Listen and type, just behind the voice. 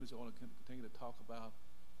I want to continue to talk about,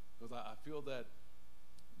 because I feel that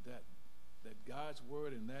God's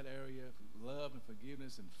word in that area, love and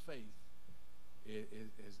forgiveness and faith, is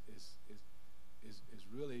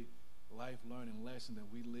really life learning lesson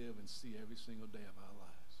that we live and see every single day of our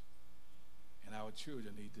lives. And our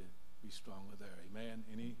children need to be stronger there. Amen.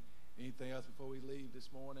 Anything else before we leave this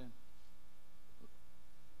morning?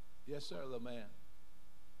 Yes, sir, little man.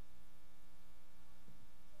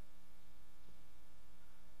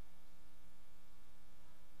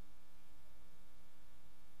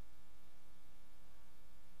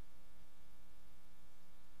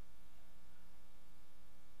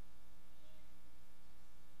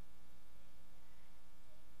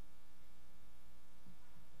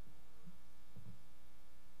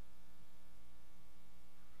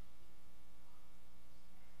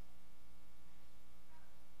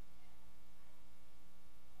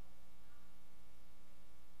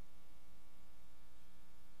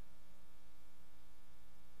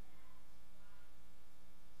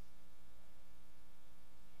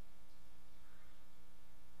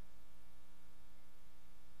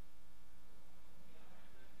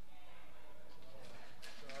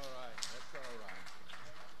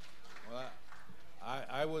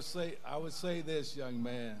 I would say this, young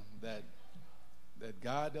man, that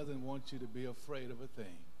God doesn't want you to be afraid of a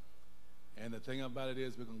thing. And the thing about it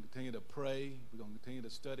is, we're going to continue to pray. We're going to continue to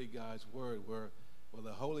study God's word, where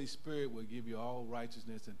the Holy Spirit will give you all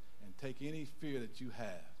righteousness and take any fear that you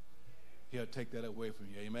have. He'll take that away from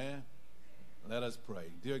you. Amen? Let us pray.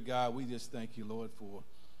 Dear God, we just thank you, Lord,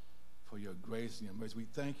 for your grace and your mercy. We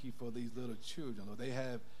thank you for these little children, Lord.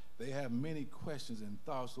 They have many questions and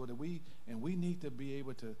thoughts, Lord, that we need to be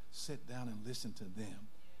able to sit down and listen to them.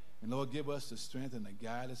 And Lord, give us the strength and the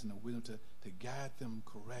guidance and the wisdom to guide them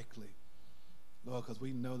correctly. Lord, because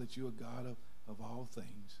we know that you are God of all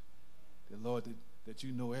things. That, Lord, that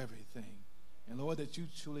you know everything. And Lord, that you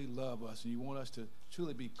truly love us and you want us to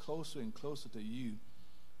truly be closer and closer to you,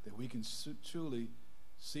 that we can truly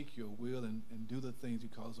seek your will and do the things you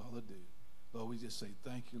call us all to do. Lord, we just say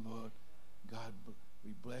thank you, Lord. God,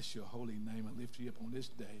 we bless your holy name and lift you up on this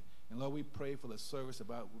day. And Lord, we pray for the service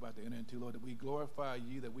we're about to enter into, Lord, that we glorify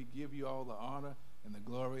you, that we give you all the honor and the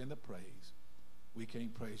glory and the praise. We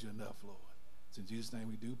can't praise you enough, Lord. It's in Jesus' name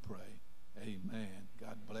we do pray. Amen.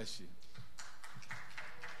 God bless you.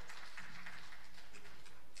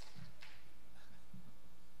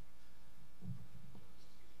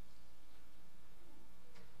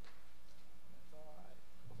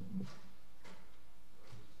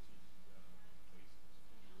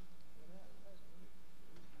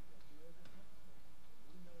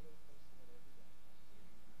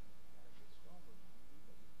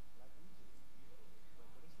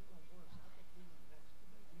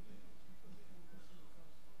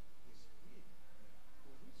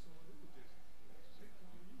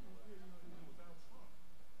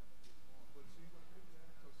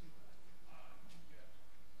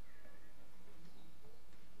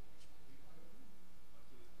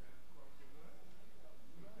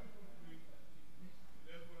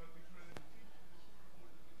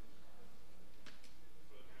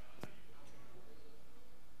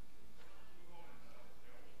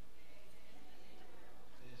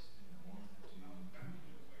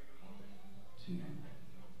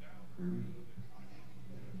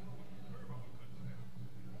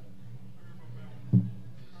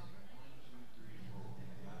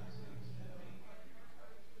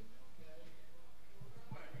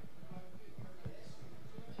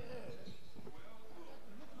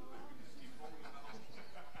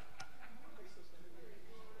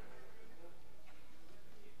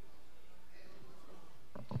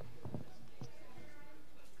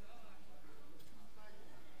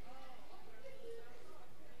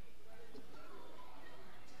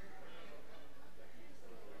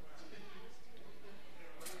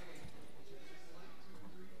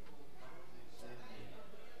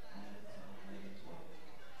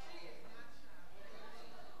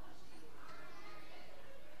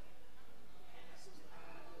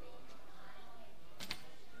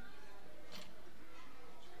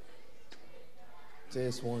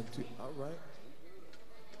 Test 1, 2. All right.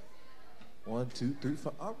 1, 2, 3,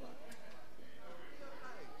 4. All right.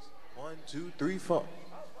 1, 2, 3, 4.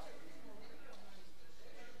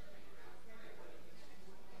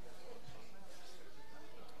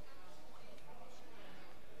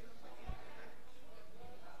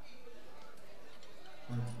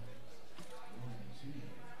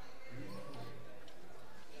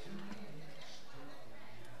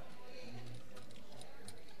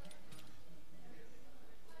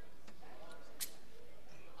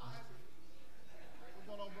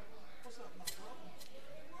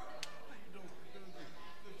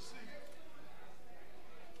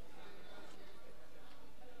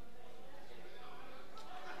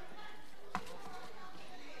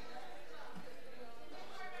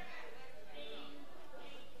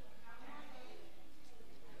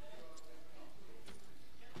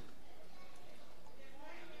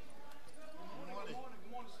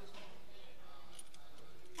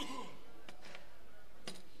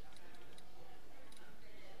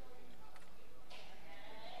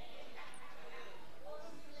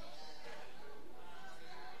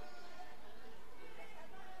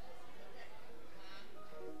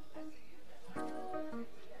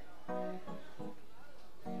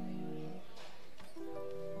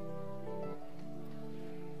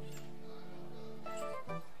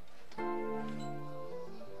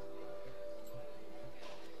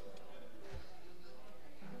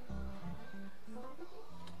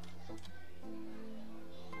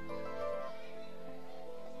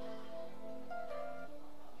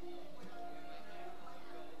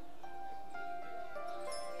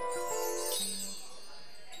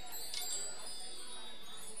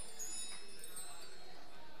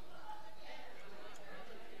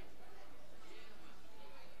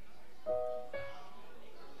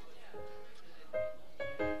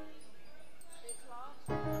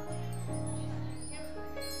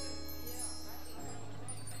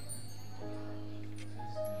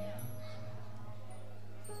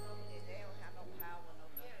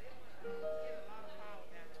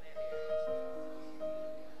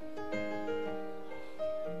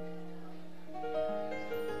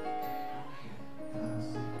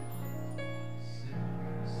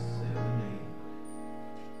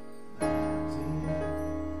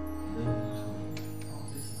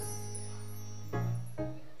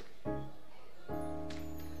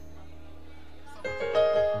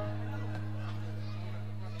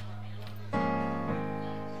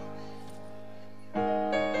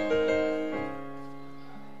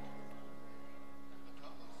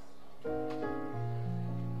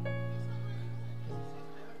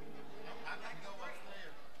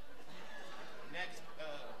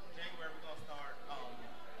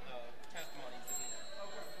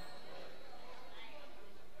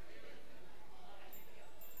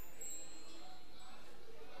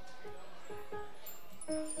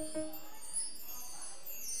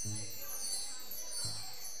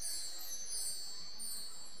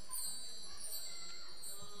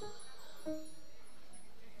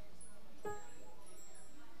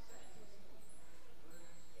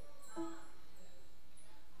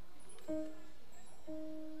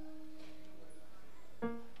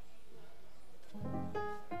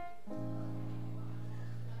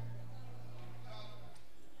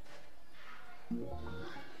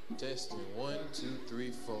 Testing 1, 2,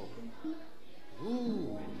 3, 4.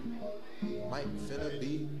 Ooh, might finna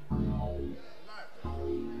be.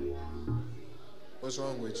 What's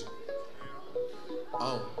wrong with you?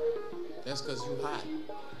 Oh, that's cause you hot.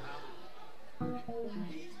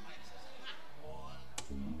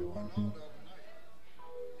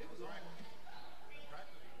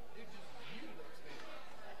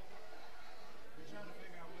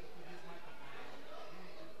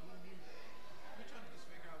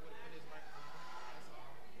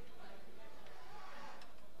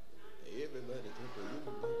 Everybody clap your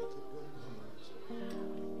hands.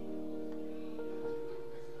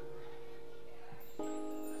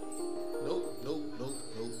 Nope.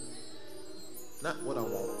 Not what I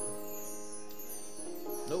want.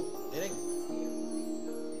 Nope, it ain't.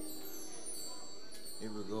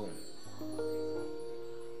 Here we go.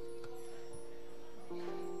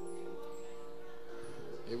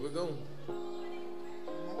 Here we go.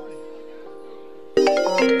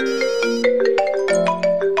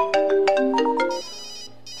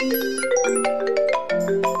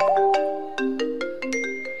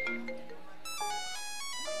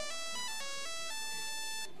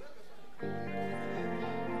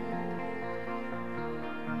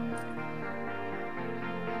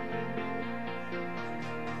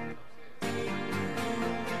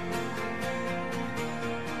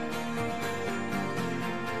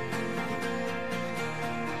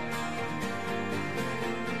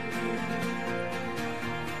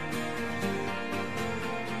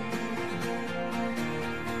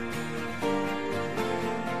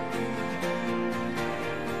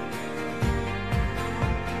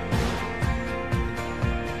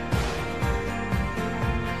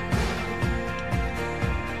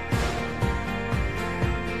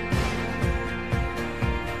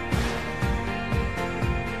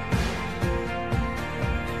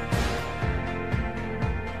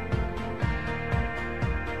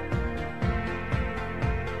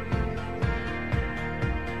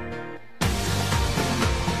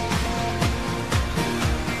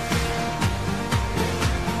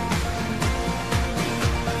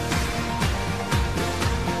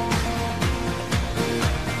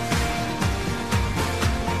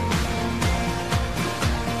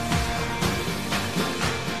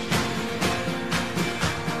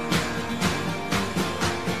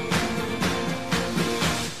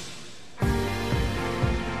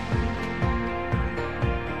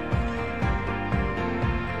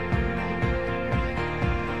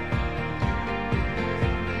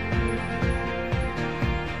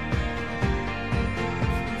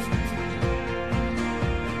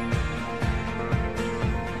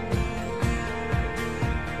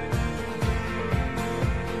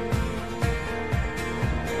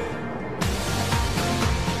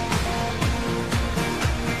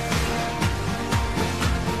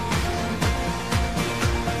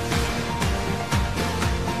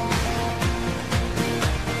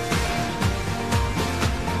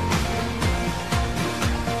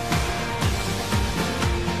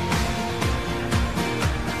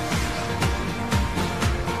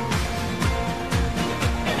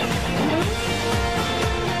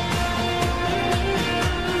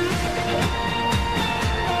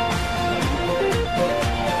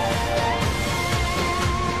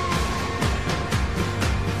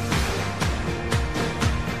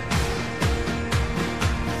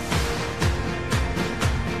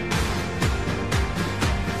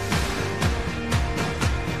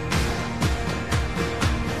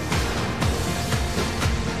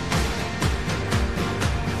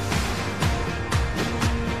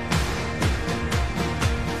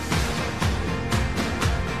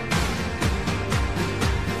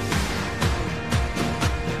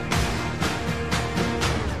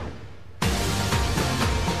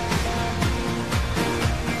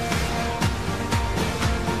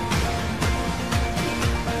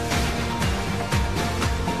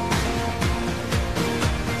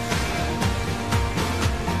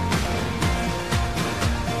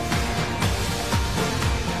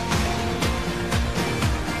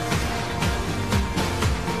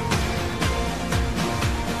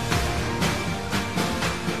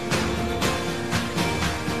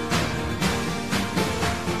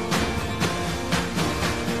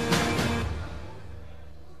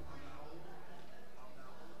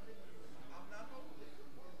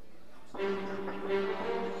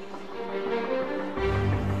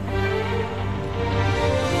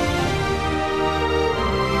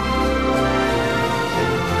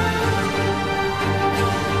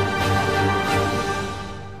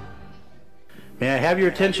 May I have your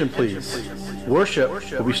attention, please? Worship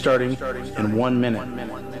will be starting in 1 minute.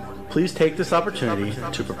 Please take this opportunity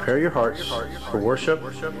to prepare your hearts for worship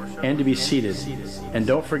and to be seated. And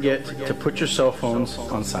don't forget to put your cell phones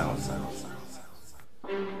on silent.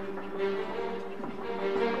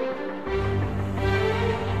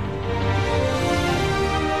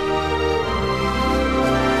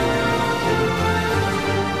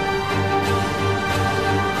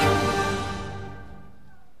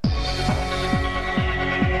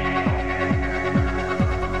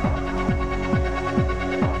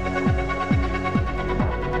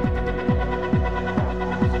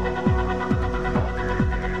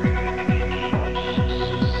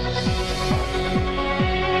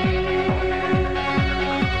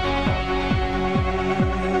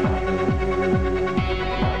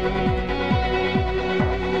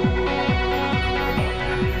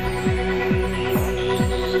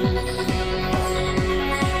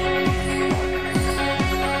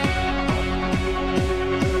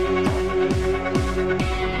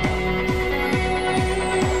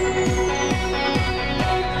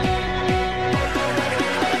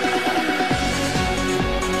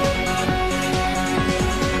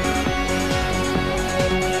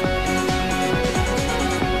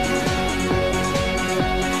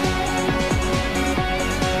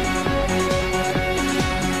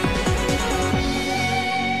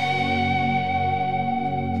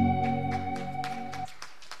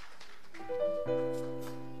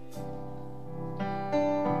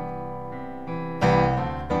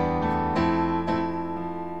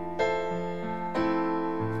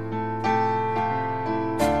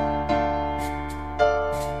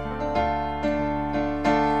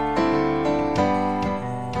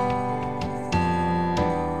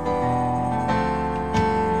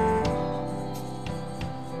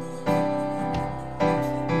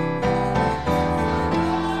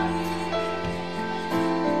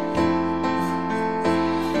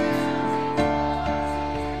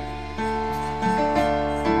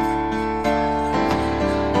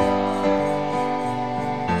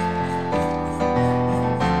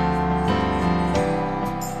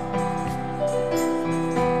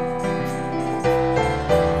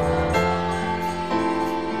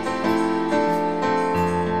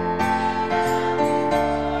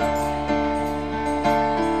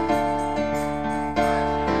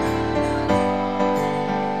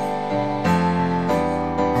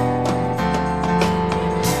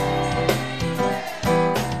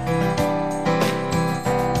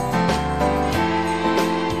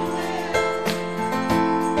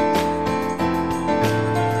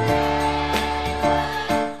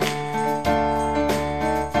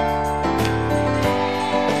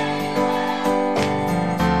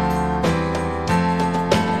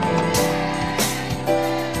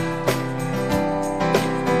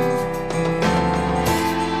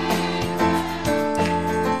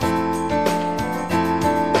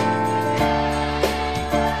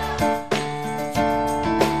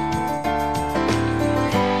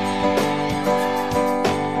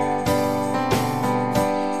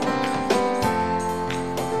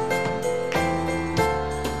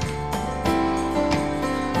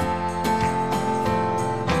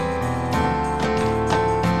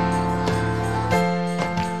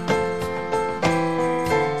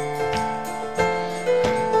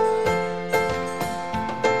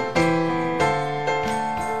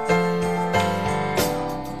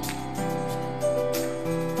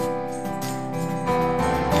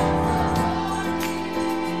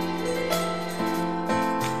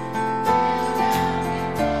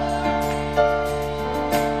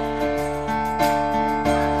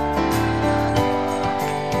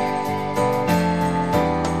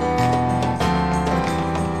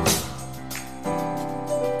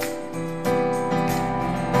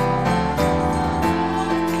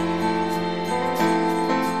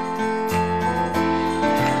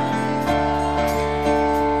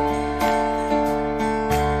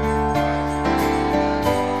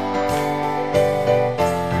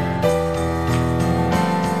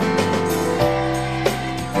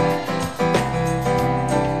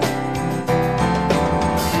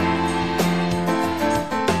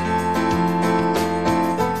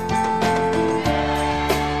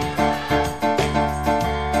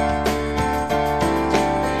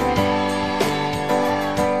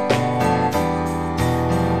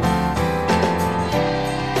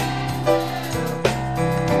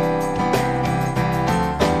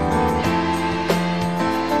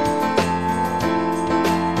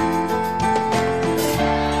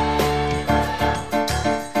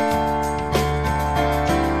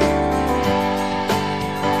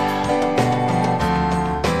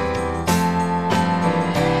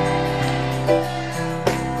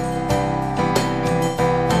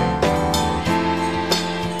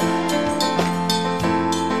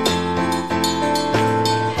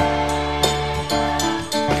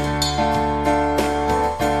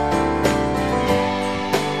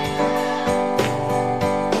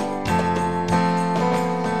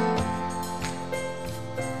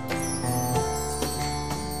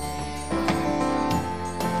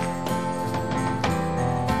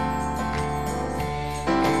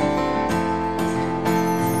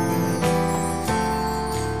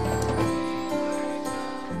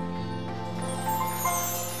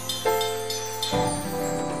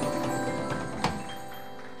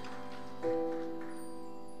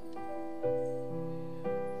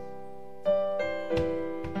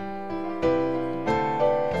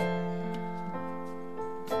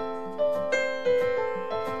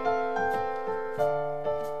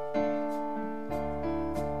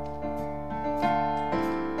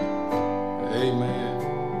 Amen.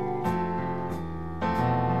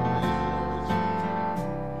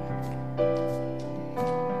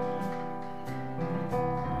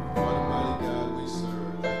 What a mighty God we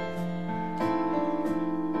serve.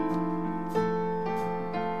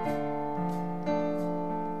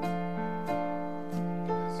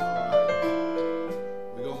 That's all right.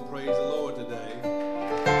 We're going to praise the Lord today.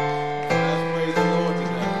 Let's praise the Lord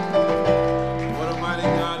today. What a mighty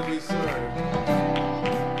God we serve.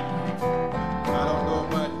 I don't know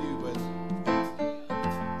about you, but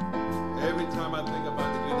every time I think about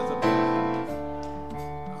the goodness of God,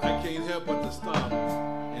 I can't help but to stop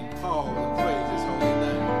and pause and praise His holy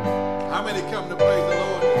name. How many come to praise the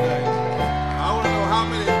Lord today? I want to know how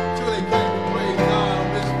many truly came to praise God on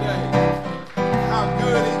this day. How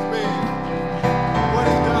good He's been, what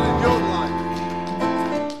He's done in your life,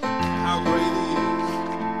 how great He is.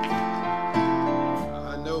 I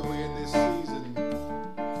know we're in this season,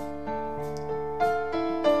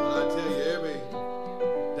 but I tell you, every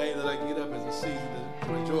day that I get up is a season to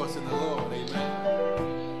rejoice in the Lord. Amen.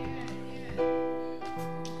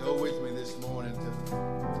 Go with me this morning to the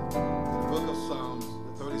book of Psalms,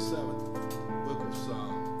 the 37th book of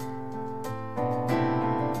Psalms.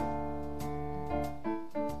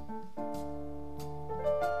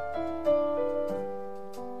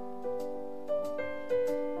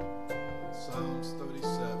 Psalms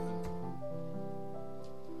 37.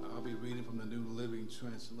 I'll be reading from the New Living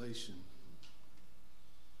Translation.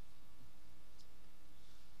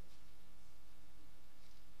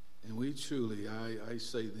 And we truly, I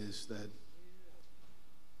say this, that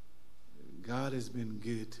God has been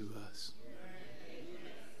good to us.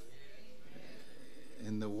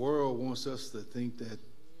 And the world wants us to think that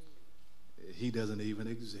He doesn't even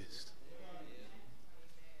exist.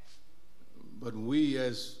 But we,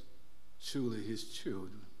 as truly His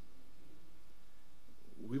children,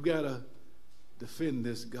 we've got to defend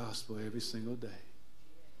this gospel every single day.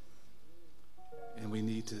 And we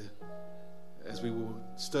need to, as we were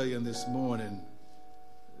studying this morning,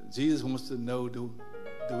 Jesus wants to know, do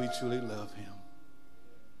we truly love Him?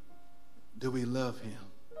 Do we love Him?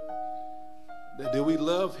 Do we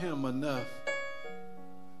love Him enough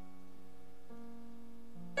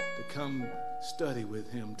to come study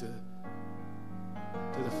with Him, to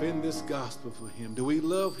defend this gospel for Him? Do we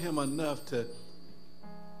love Him enough to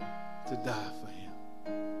die for Him?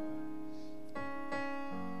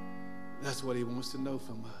 That's what He wants to know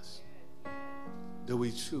from us. Do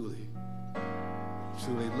we truly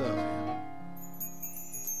love Him?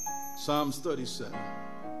 Psalms 37.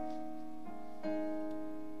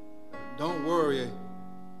 Don't worry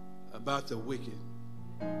about the wicked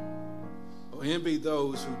or envy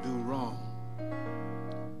those who do wrong.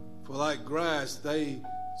 For like grass, they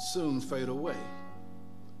soon fade away.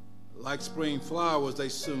 Like spring flowers, they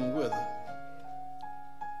soon wither.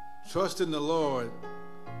 Trust in the Lord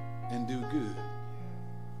and do good.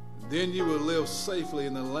 Then you will live safely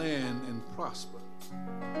in the land and prosper.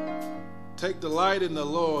 Take delight in the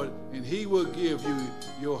Lord, and He will give you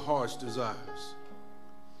your heart's desires.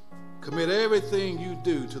 Commit everything you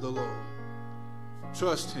do to the Lord.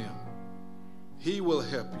 Trust Him. He will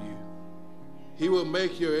help you. He will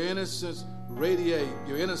make your innocence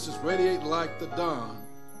radiate like the dawn,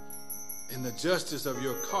 and the justice of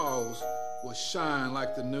your cause will shine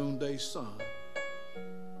like the noonday sun.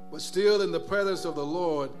 But still in the presence of the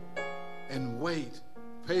Lord, and wait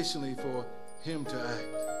patiently for Him to act.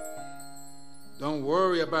 Don't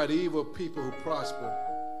worry about evil people who prosper,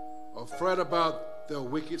 or fret about their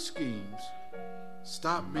wicked schemes.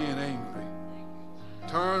 Stop being angry.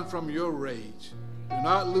 Turn from your rage. Do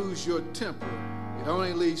not lose your temper. It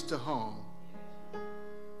only leads to harm.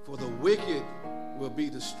 For the wicked will be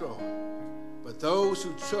destroyed, but those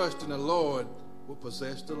who trust in the Lord will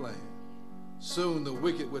possess the land. Soon the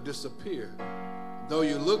wicked will disappear. Though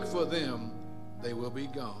you look for them, they will be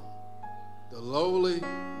gone. The lowly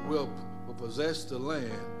will possess the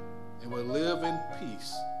land and will live in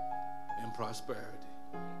peace and prosperity.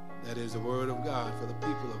 That is the word of God for the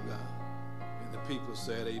people of God. And the people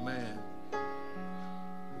said, amen.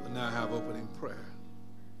 We'll now have opening prayer.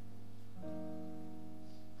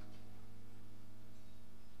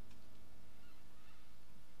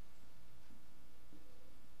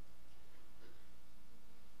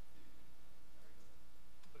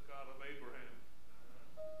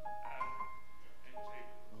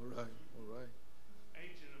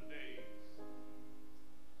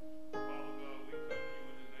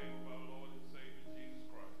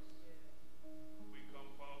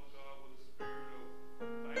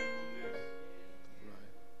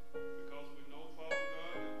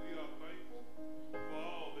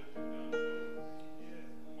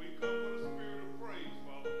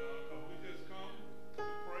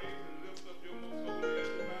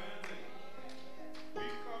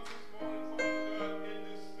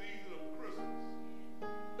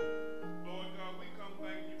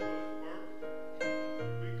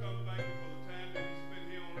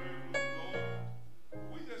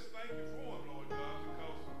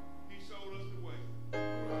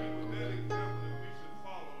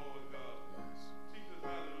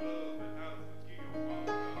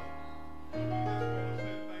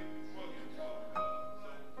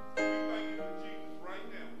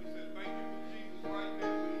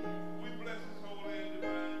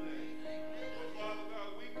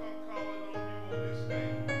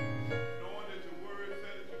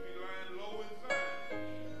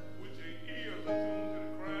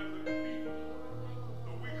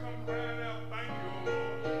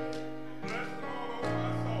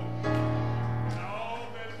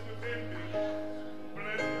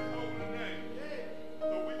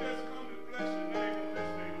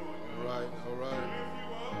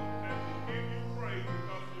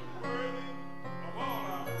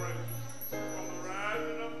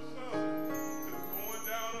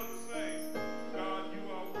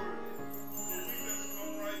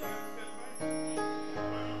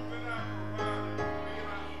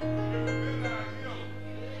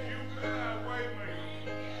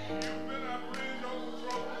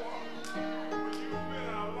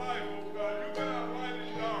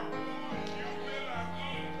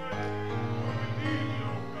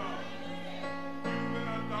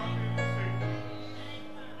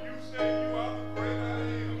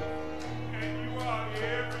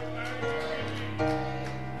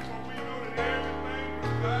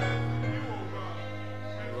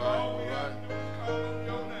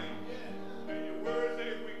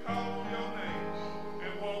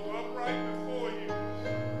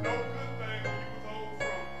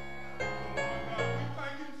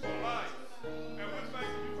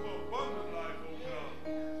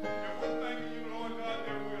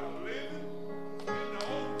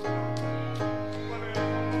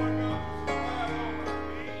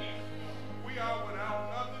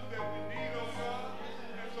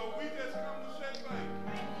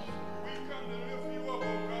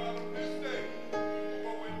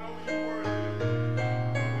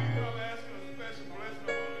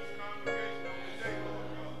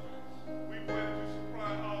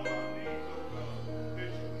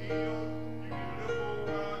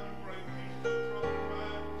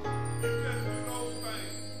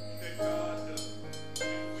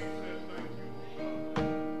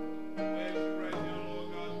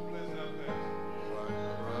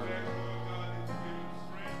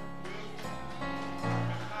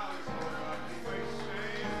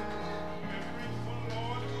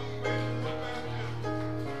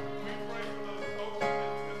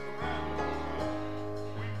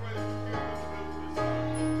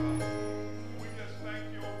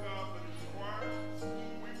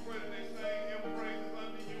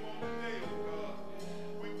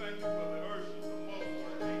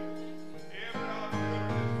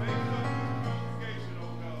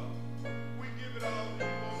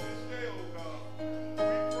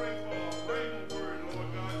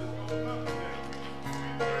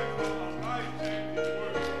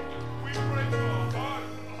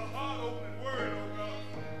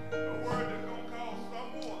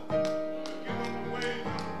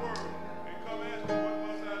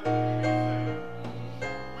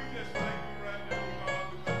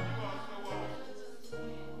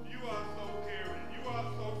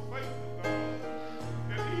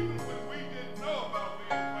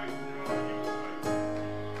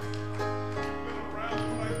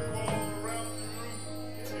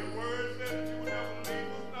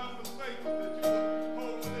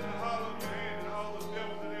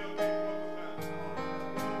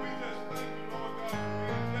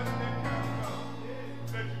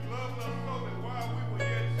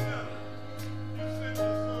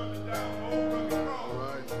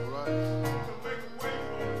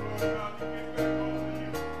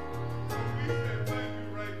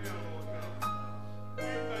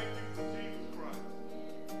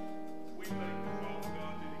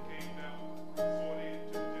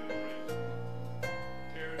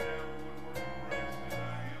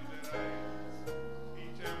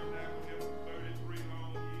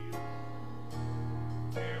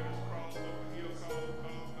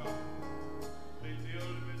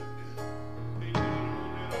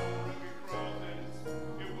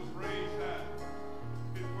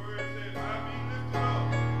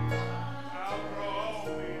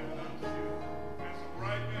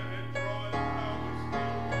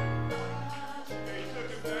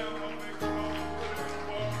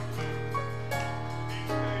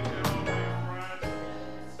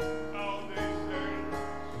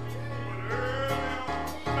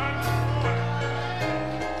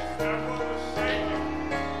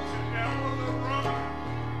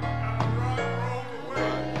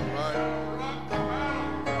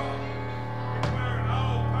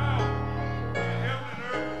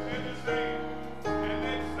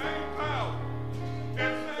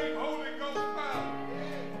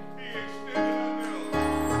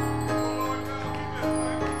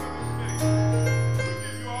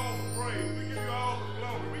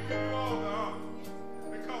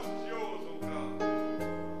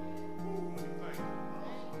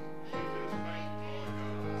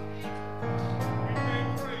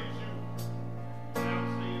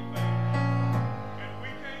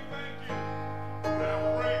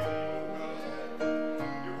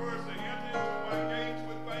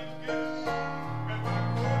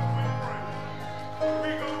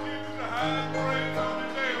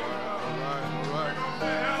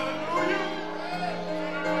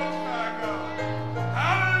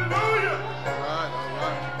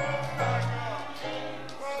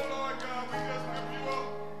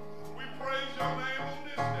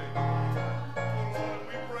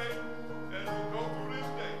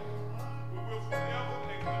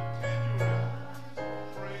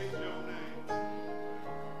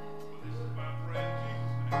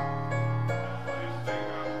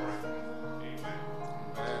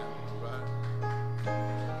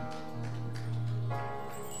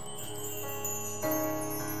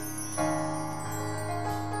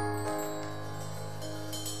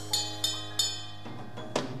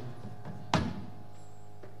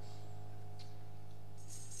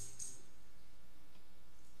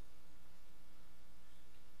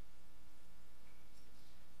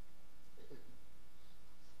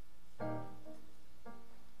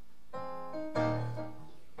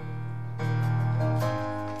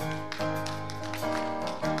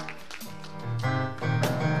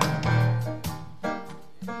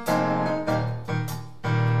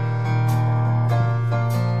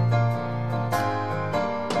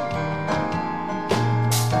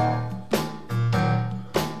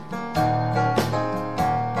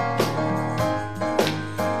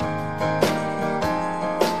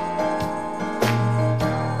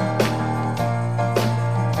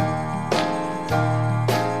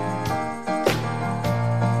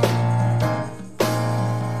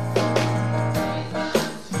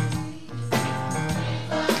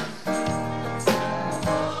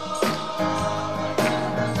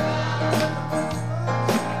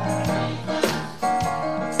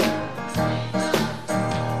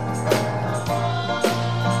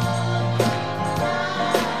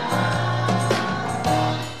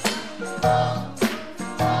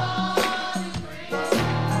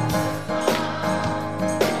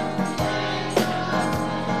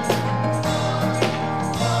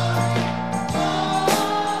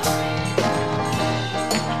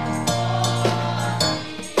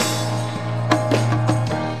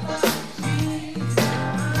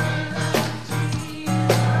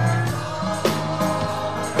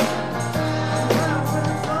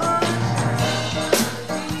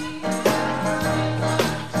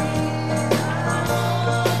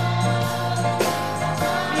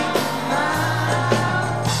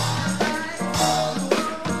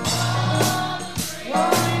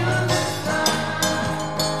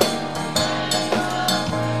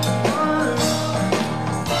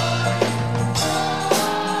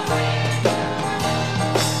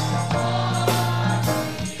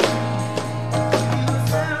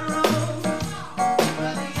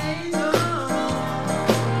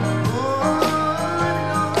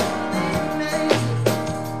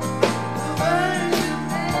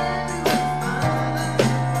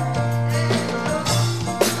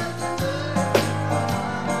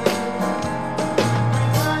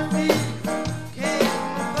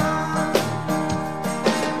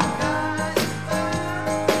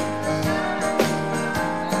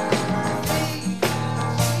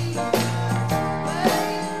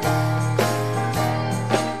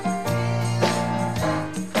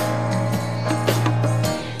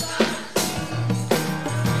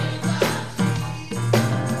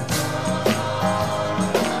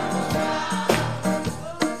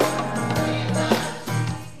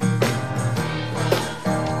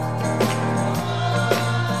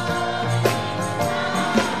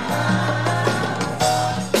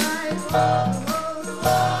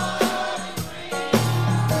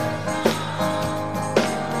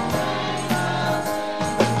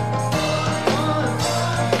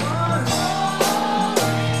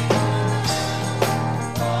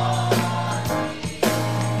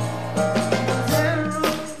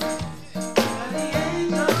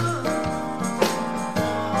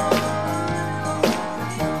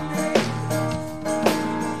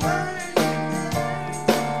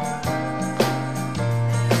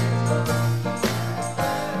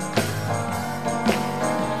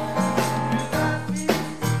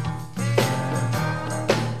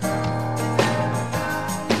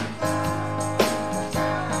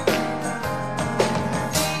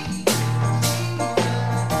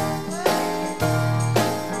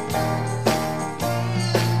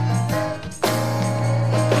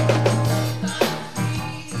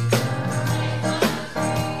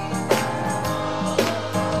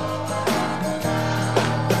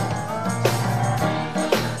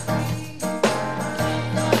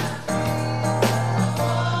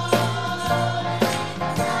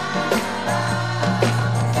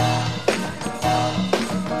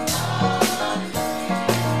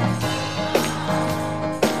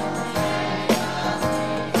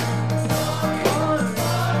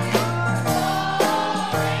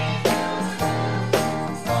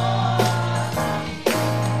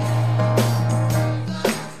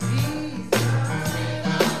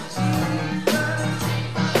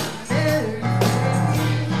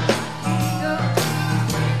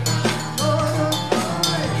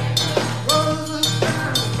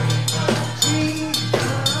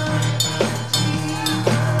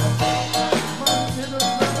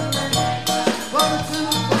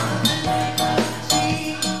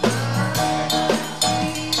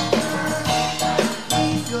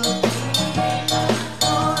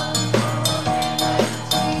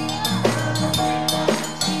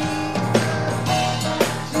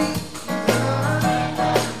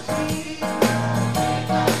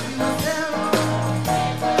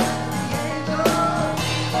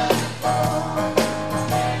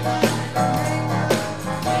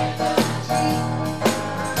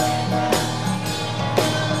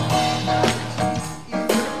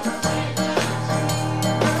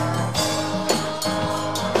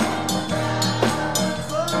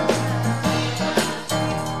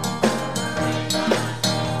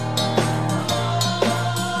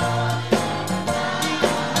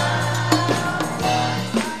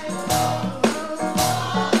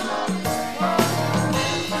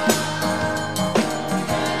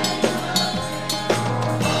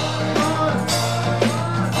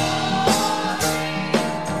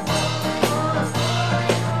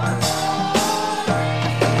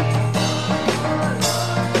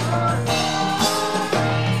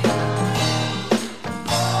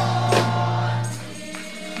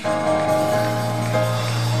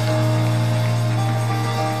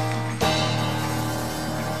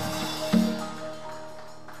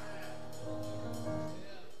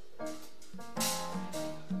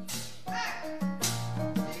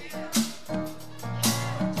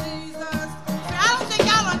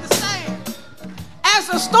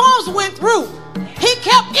 the storms went through, he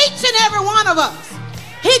kept each and every one of us.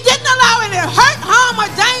 He didn't allow any hurt, harm,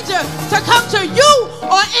 or danger to come to you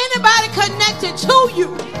or anybody connected to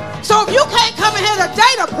you. So if you can't come in here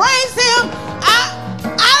today to praise him,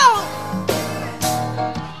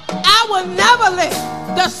 I will never let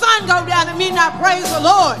the sun go down and me not praise the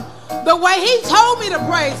Lord the way he told me to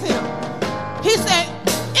praise him. He said,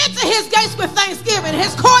 enter his gates with thanksgiving,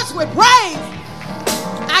 his courts with praise.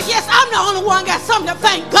 I guess I'm the only one got something to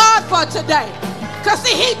thank God for today. Because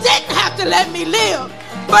see, he didn't have to let me live,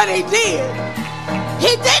 but he did.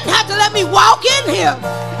 He didn't have to let me walk in here,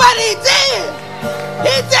 but he did.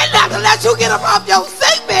 He didn't have to let you get up off your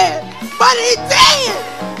sick bed, but he did.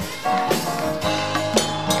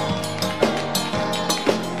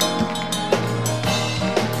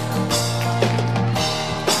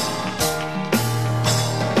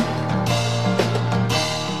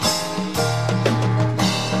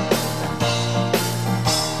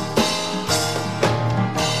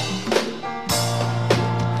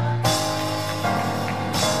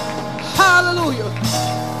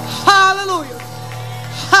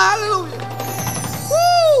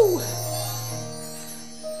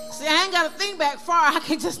 Think back far, I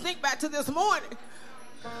can just think back to this morning.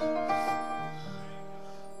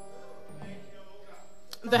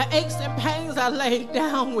 The aches and pains I laid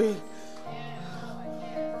down with.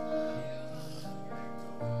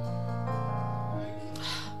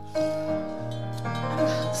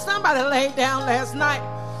 Somebody laid down last night.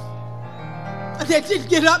 They didn't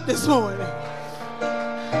get up this morning.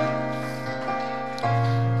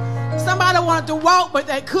 Somebody wanted to walk, but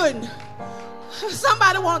they couldn't.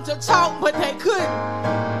 Somebody wanted to talk, but they couldn't.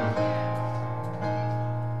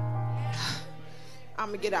 I'm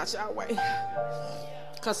going to get out y'all way.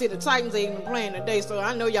 Because, see, the Titans ain't even playing today, so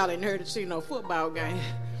I know y'all ain't heard of see no football game.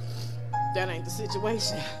 That ain't the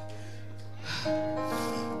situation.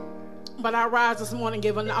 But I rise this morning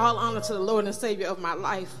giving all honor to the Lord and Savior of my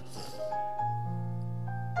life.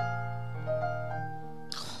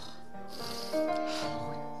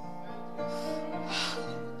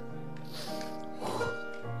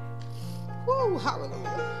 Woo,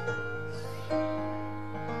 hallelujah.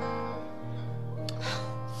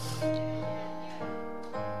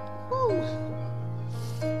 Woo.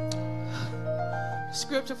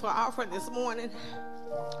 Scripture for offering this morning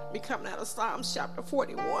be coming out of Psalms chapter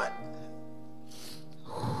 41.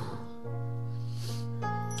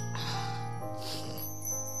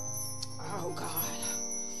 Oh God.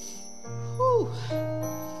 Woo.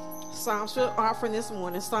 Psalms for offering this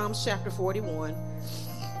morning, Psalms chapter 41.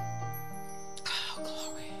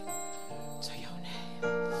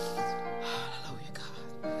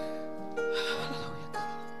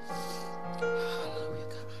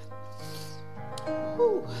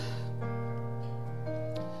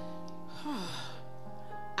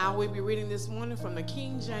 I will be reading this morning from the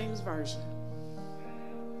King James Version.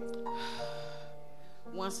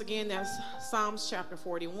 Once again, that's Psalms chapter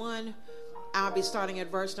 41. I'll be starting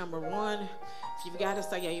at verse number 1. If you've got to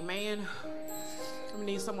say amen. We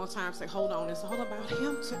need some more time to say, hold on, it's all about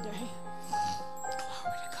him today.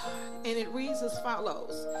 Glory to God. And it reads as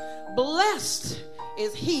follows. Blessed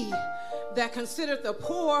is he that considereth the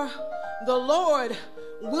poor. The Lord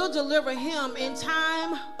will deliver him in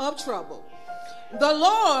time of trouble. The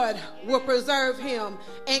Lord will preserve him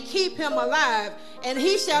and keep him alive, and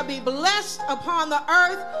he shall be blessed upon the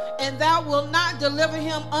earth, and thou wilt not deliver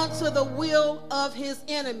him unto the will of his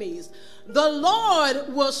enemies. The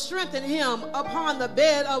Lord will strengthen him upon the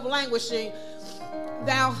bed of languishing.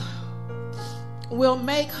 Thou wilt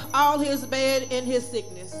make all his bed in his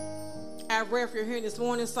sickness. I read for you here this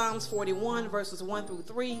morning, Psalms 41, verses 1 through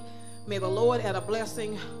 3. May the Lord add a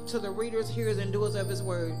blessing to the readers, hearers, and doers of his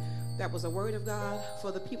word. That was the word of God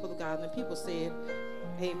for the people of God. And the people said,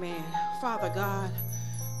 amen. Father God,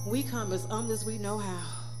 we come as humble as we know how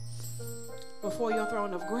before your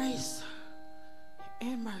throne of grace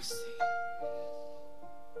and mercy.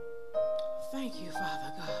 Thank you,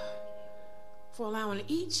 Father God, for allowing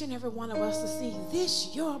each and every one of us to see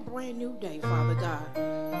this, your brand new day, Father God.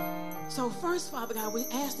 So first, Father God, we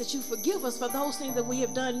ask that you forgive us for those things that we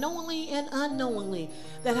have done knowingly and unknowingly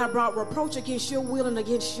that have brought reproach against your will and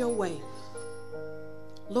against your way.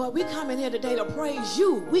 Lord, we come in here today to praise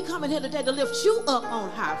you. We come in here today to lift you up on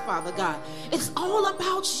high, Father God. It's all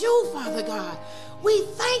about you, Father God. We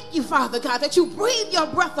thank you, Father God, that you breathe your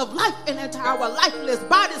breath of life into our lifeless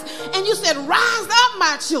bodies. And you said, rise up,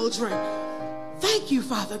 my children. Thank you,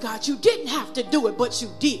 Father God. You didn't have to do it, but you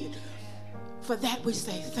did. For that we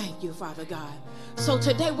say thank you, Father God. So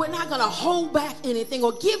today we're not going to hold back anything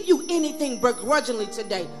or give you anything begrudgingly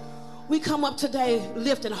today. We come up today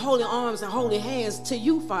lifting holy arms and holy hands to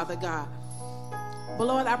you, Father God. But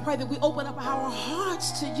Lord, I pray that we open up our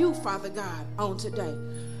hearts to you, Father God, on today.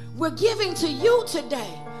 We're giving to you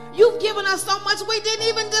today. You've given us so much we didn't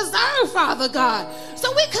even deserve, Father God.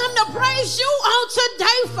 So we come to praise you on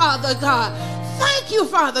today, Father God. Thank you,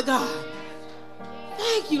 Father God.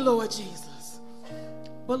 Thank you, Lord Jesus.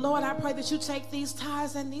 But Lord, I pray that you take these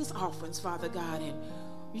tithes and these offerings, Father God, and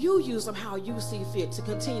you use them how you see fit to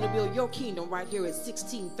continue to build your kingdom right here at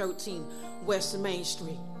 1613 West Main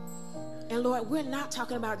Street. And Lord, we're not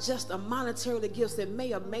talking about just the monetary gifts that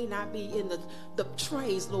may or may not be in the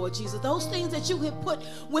trays, Lord Jesus. Those things that you have put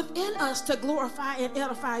within us to glorify and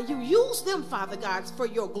edify you. Use them, Father God, for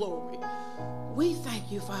your glory. We thank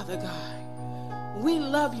you, Father God. We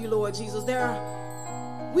love you, Lord Jesus.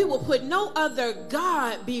 We will put no other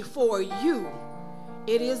God before you.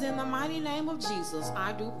 It is in the mighty name of Jesus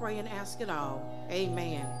I do pray and ask it all.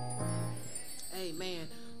 Amen. Amen.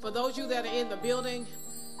 For those of you that are in the building,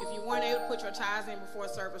 if you weren't able to put your tithes in before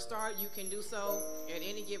service starts, you can do so at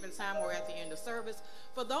any given time or at the end of service.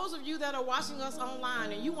 For those of you that are watching us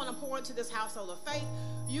online and you want to pour into this household of faith,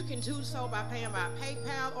 you can do so by paying by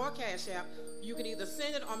PayPal or Cash App. You can either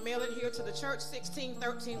send it or mail it here to the church,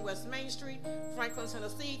 1613 West Main Street, Franklin,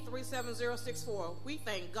 Tennessee, 37064. We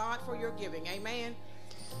thank God for your giving. Amen.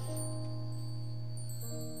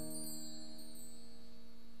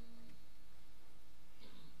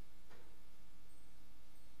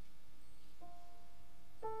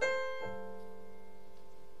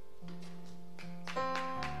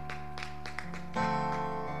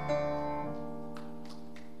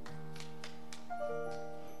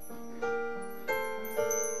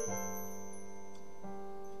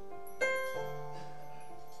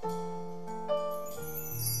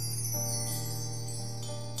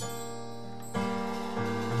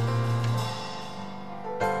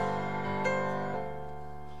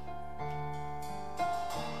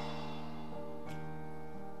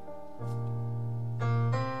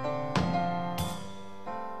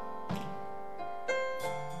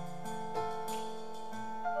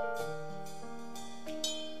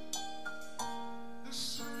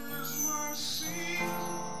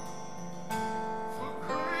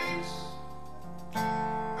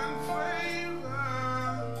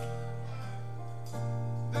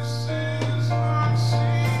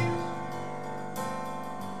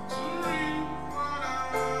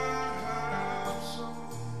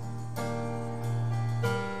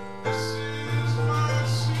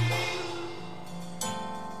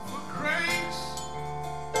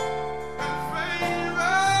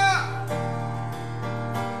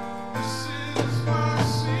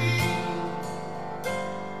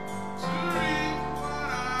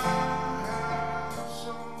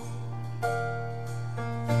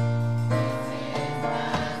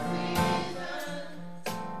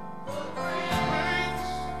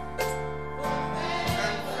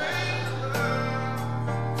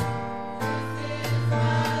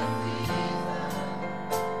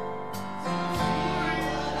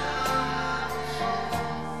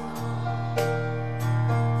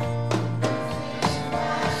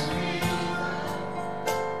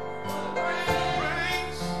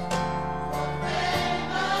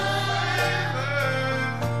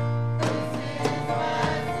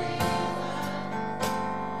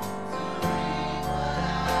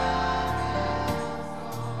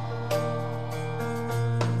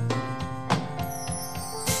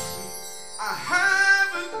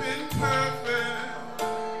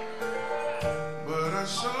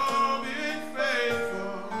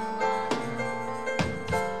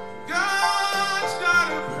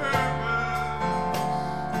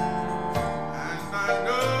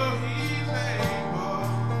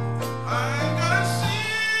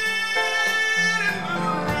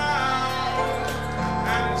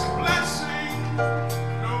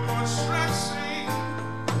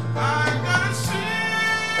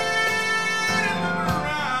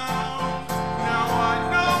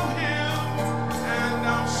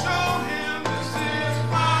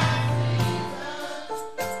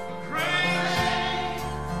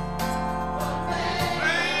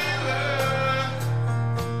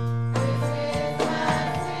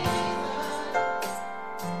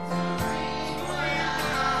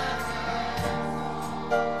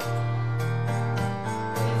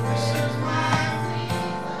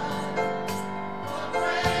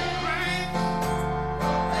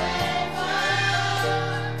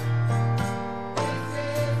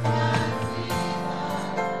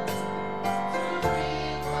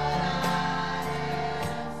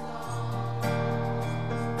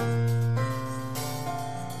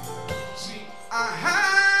 I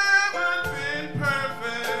haven't been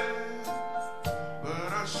perfect,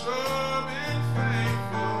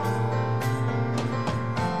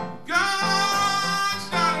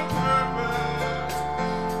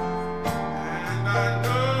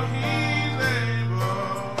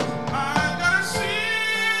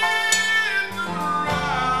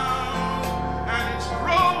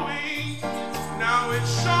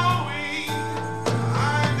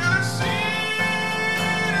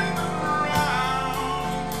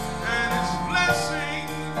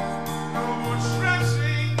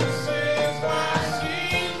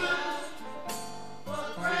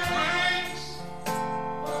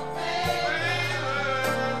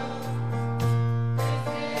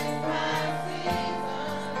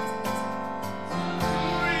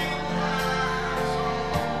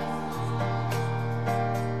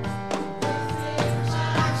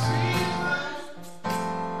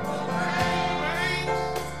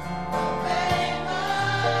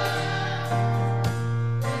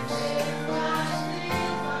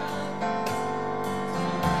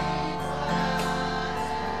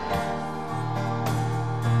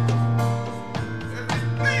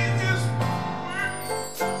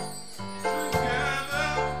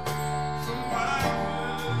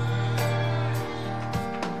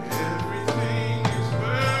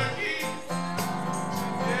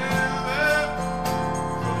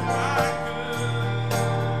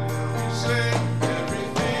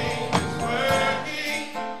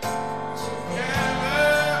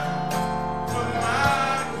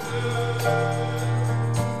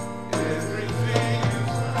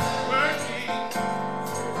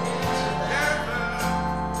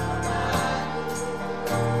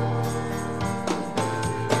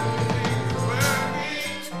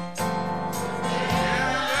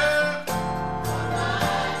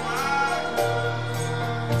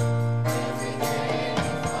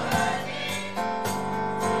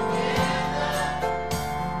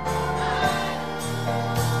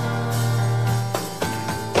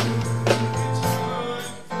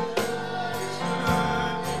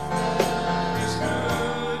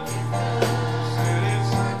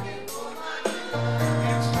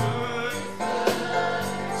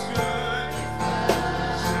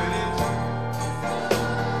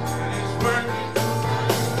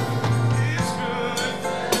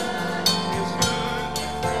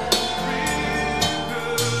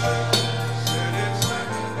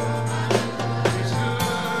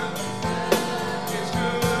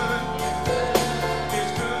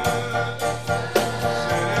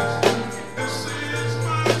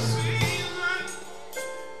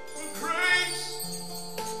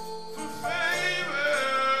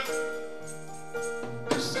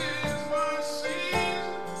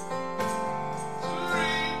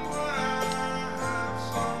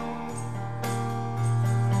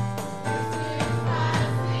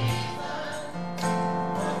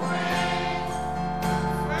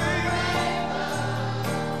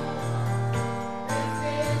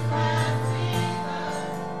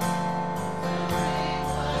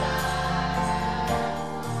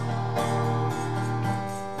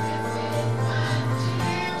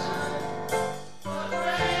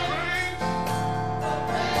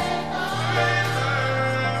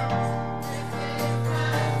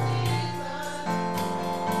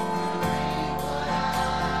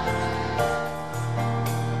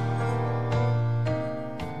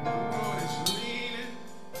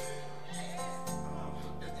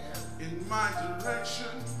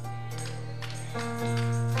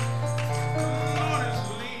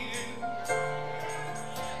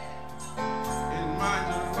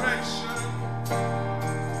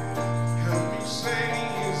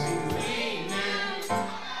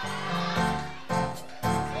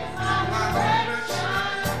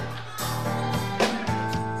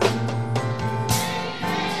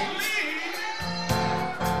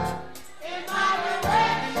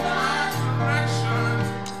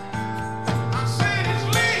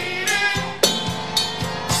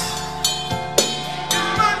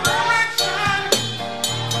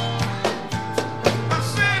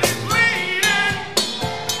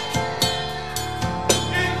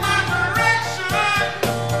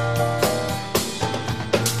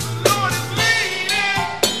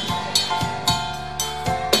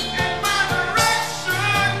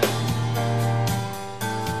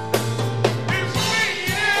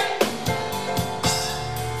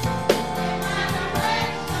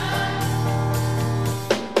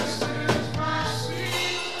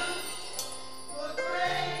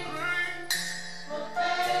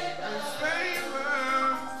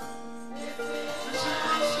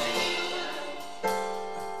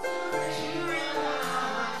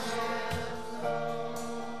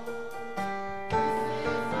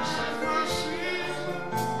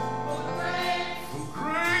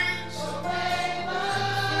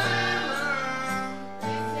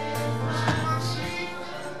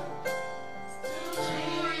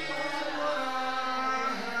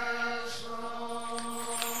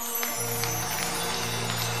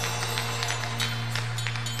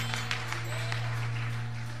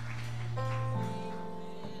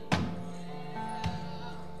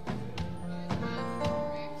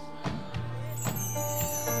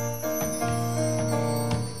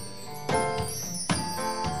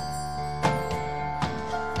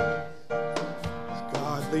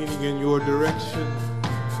 leaning in your direction.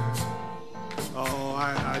 Oh,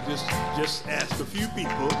 I just asked a few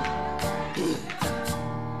people.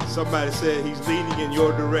 Somebody said he's leaning in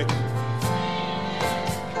your direction.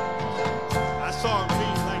 I saw him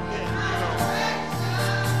lean like that,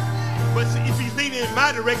 you know. But see, if he's leaning in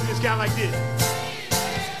my direction, it's kind of like this.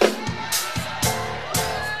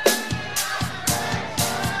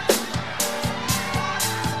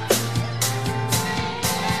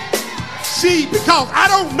 See, because I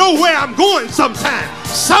don't know where I'm going sometimes.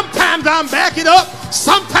 Sometimes I'm backing up.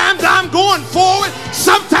 Sometimes I'm going forward.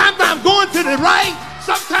 Sometimes I'm going to the right.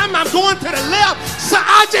 Sometimes I'm going to the left. So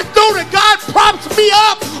I just know that God props me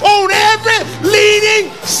up on every leading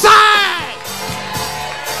side.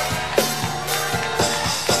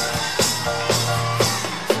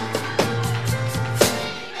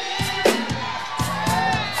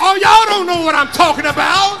 Oh, y'all don't know what I'm talking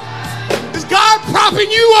about. Is God propping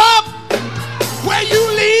you up? Where you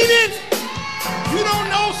leaning? You don't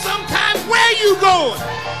know sometimes where you going.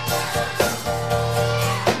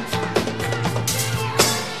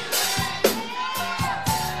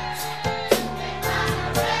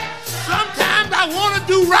 Sometimes I want to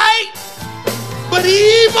do right, but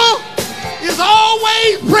evil is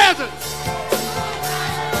always present.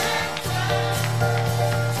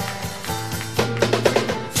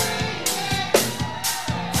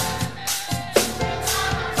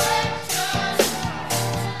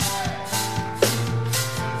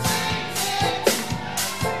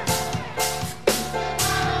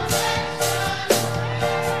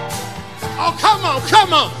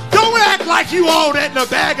 Come on, don't act like you all that in a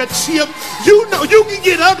bag of chips. You know you can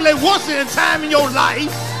get ugly once in a time in your life.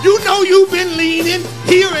 You know you've been leaning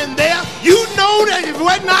here and there. You know that if it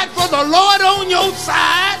were not for the Lord on your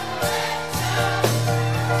side.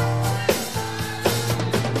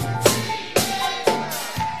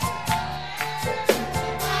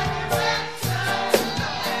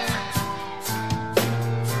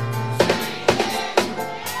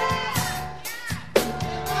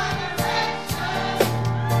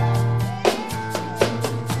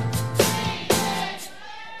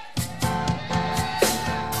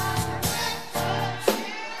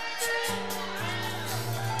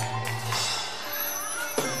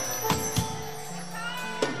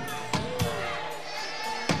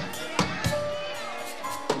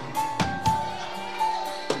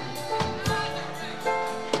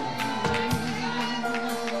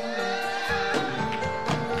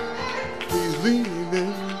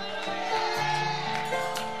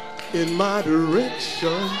 In my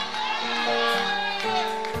direction,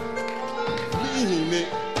 leaning,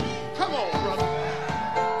 come on, brother,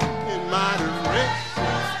 in my direction.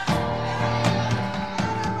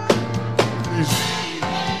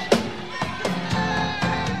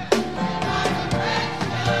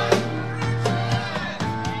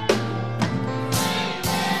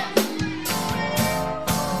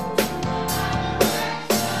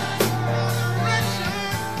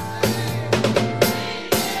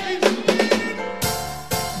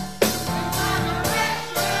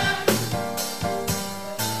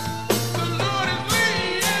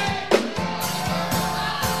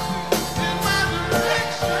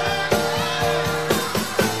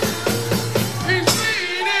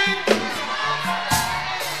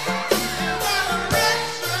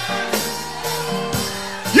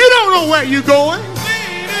 Where you going?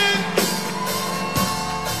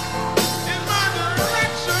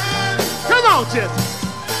 Come on, Jesse.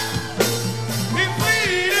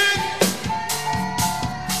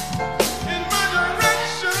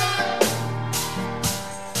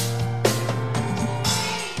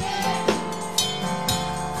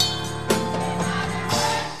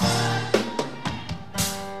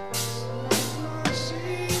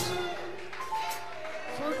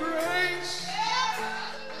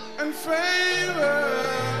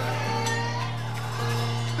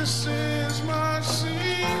 This is my season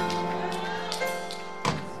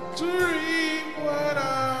to reap what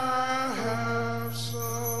I have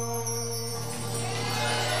sown.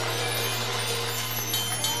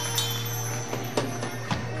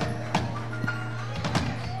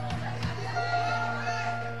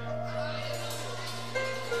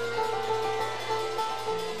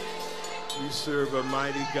 We serve a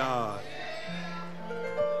mighty God.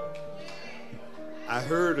 I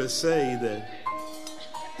heard her say that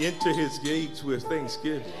enter his gates with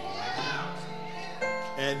thanksgiving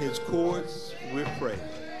and his courts with praise.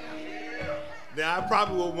 Now, I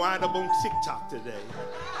probably will wind up on TikTok today.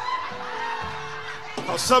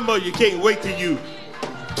 Because some of you can't wait till you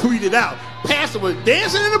tweet it out. Pastor was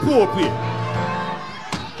dancing in the pulpit.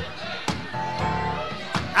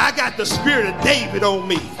 I got the spirit of David on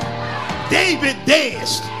me. David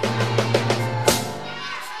danced.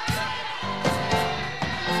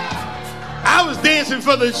 I was dancing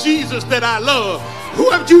for the Jesus that I love.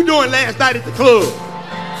 What you doing last night at the club?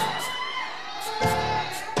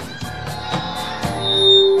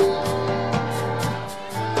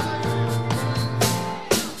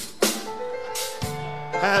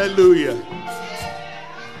 Hallelujah.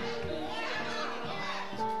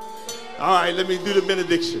 All right, let me do the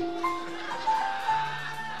benediction.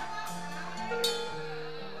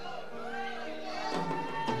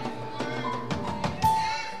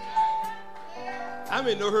 I'm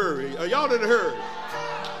in no hurry. Are y'all in a hurry?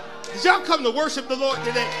 Did y'all come to worship the Lord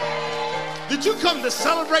today? Did you come to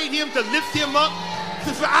celebrate him, to lift him up?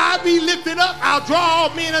 If I be lifted up, I'll draw all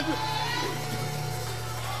men unto.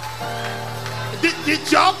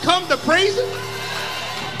 Did y'all come to praise him?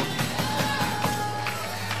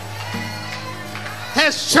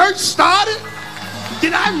 Has church started?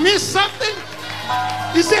 Did I miss something?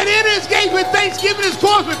 He said, enter his gate with thanksgiving, his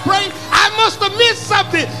courts with praise. I must have missed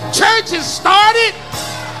something. Church has started.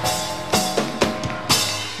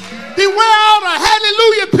 Then where are all the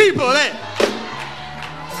hallelujah people at?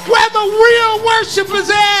 Where the real worshipers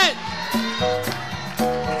at?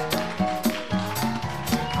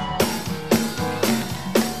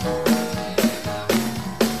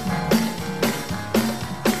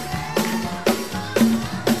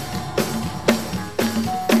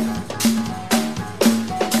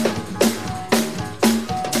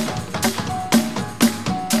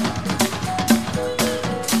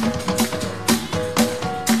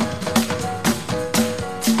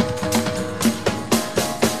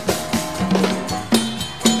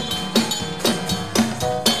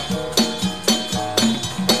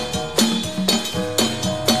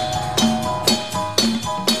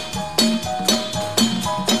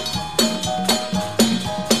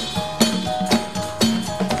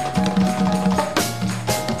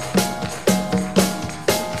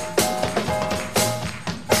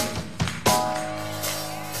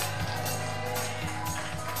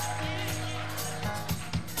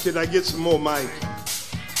 Can I get some more mic?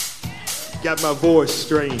 Got my voice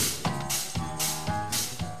strained.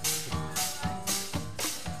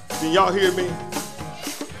 Can y'all hear me?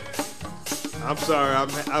 I'm sorry.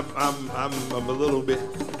 I'm a little bit.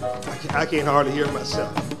 I can't hardly hear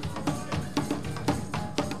myself.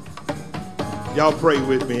 Y'all pray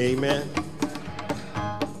with me, amen.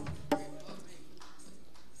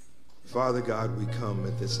 Father God, we come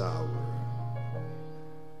at this hour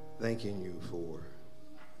thanking you for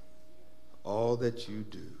all that you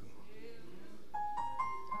do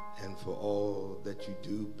and for all that you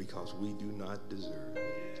do because we do not deserve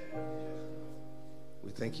it. We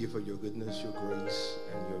thank you for your goodness, your grace,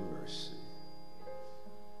 and your mercy.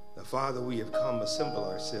 Now, Father, we have come assemble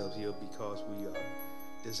ourselves here because we are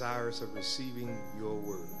desirous of receiving your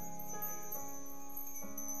word.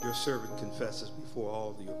 Your servant confesses before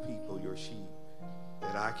all your people, your sheep,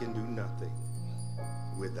 that I can do nothing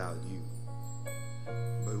without you.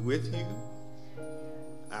 But with you,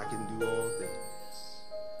 I can do all things.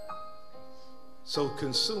 So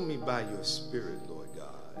consume me by your spirit, Lord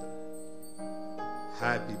God.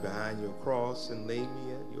 Hide me behind your cross and lay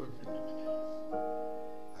me at your feet.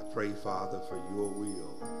 I pray, Father, for your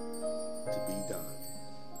will to be done,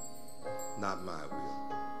 not my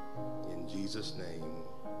will. In Jesus' name,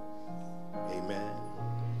 amen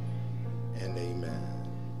and amen.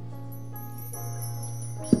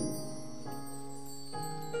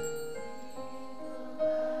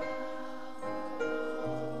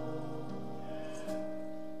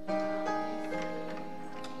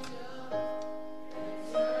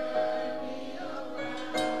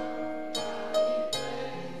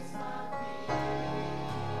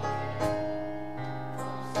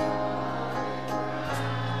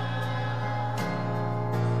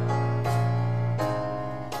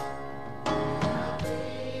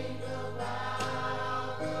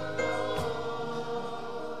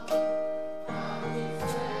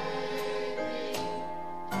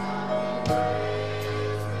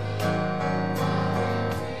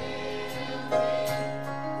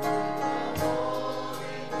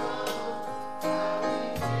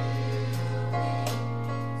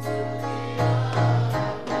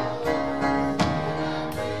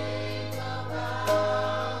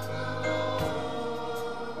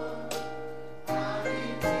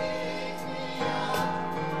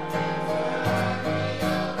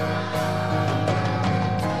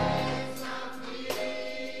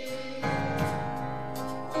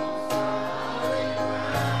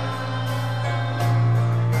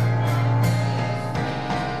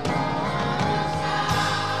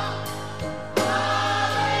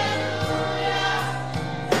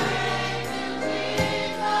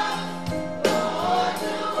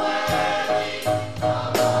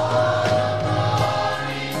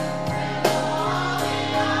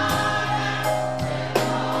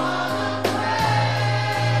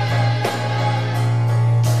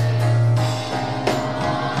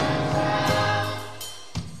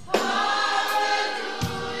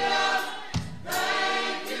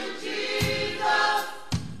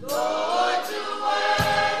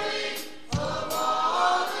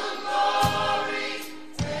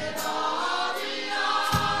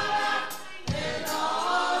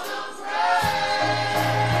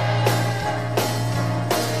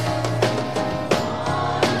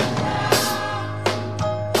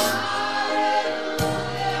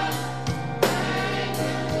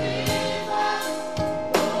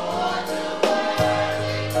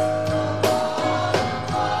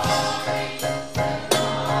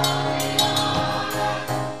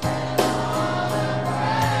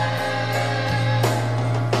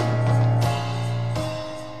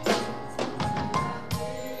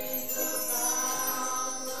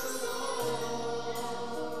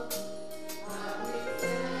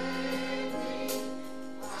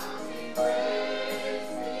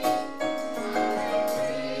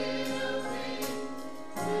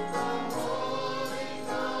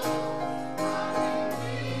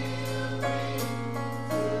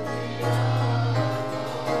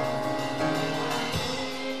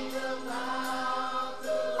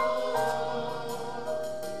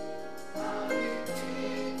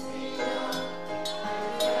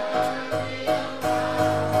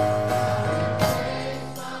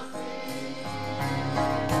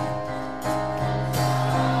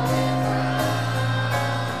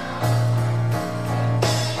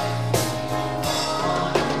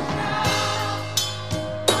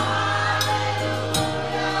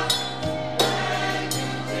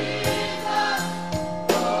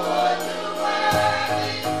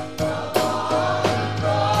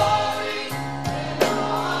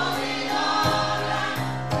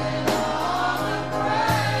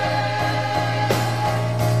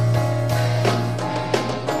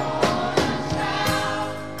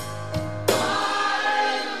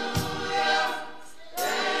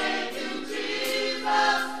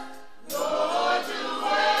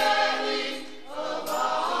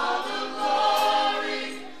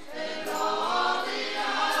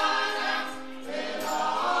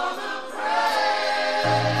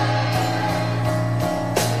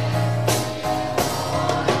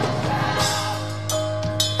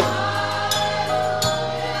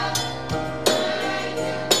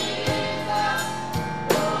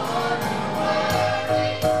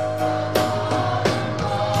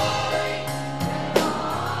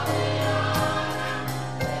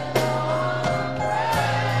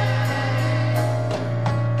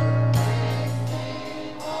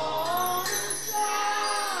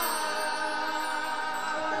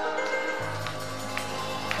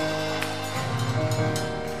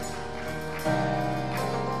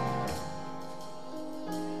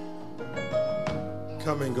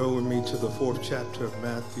 Come and go with me to the 4th chapter of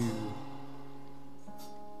Matthew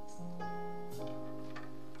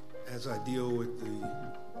as I deal with the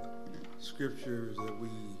scriptures that we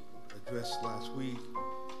addressed last week.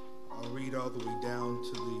 I'll read all the way down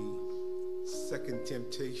to the second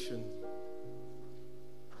temptation.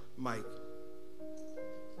 Mike.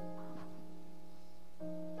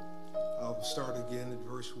 I'll start again at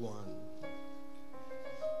verse 1.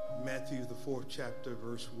 Matthew, the 4th chapter,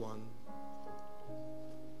 verse 1.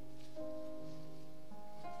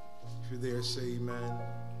 If you're there, say amen.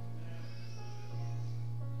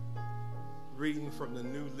 Reading from the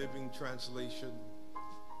New Living Translation,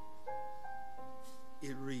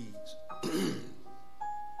 it reads,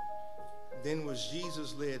 Then was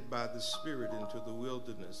Jesus led by the Spirit into the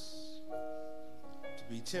wilderness to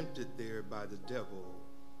be tempted there by the devil.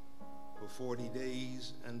 For 40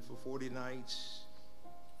 days and for 40 nights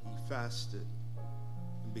he fasted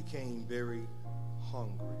and became very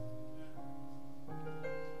hungry.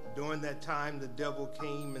 During that time the devil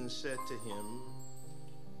came and said to him,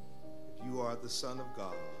 If you are the Son of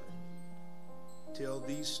God, tell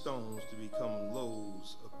these stones to become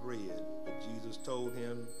loaves of bread. But Jesus told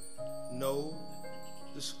him, No,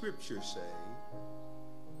 the scriptures say,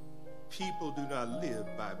 people do not live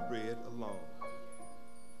by bread alone,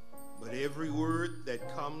 but every word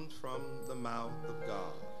that comes from the mouth of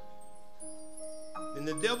God. Then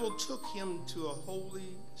the devil took him to a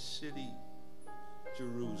holy city,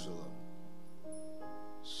 Jerusalem,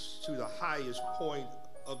 to the highest point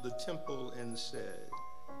of the temple and said,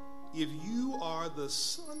 If you are the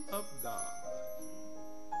Son of God,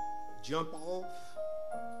 jump off,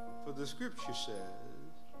 for the scripture says,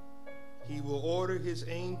 He will order His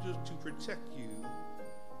angels to protect you,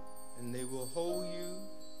 and they will hold you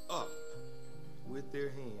up with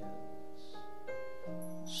their hands,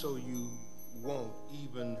 so you won't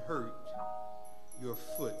even hurt your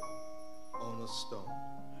foot on a stone.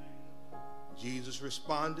 Jesus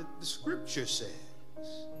responded, The scripture says,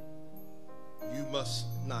 You must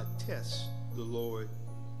not test the Lord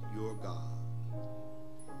your God.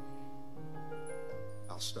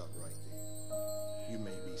 I'll stop right there. You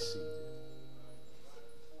may be seated.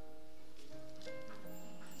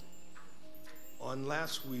 On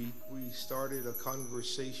last week, we started a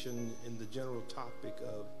conversation in the general topic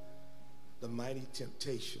of the mighty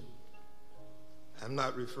temptation. I'm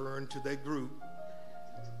not referring to that group.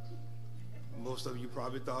 Most of you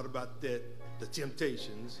probably thought about that, the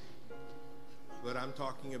temptations. But I'm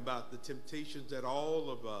talking about the temptations that all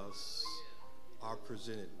of us are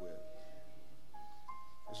presented with.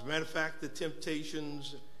 As a matter of fact, the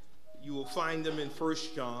temptations, you will find them in 1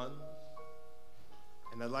 John.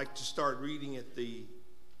 And I'd like to start reading at the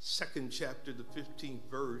 2nd chapter, the 15th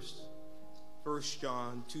verse. 1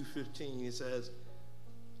 John 2:15, it says,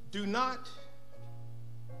 Do not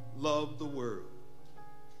love the world,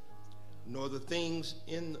 nor the things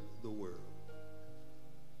in the world.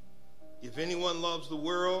 If anyone loves the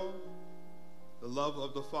world, the love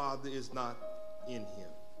of the Father is not in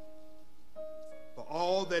him. For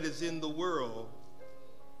all that is in the world,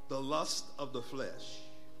 the lust of the flesh,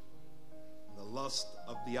 the lust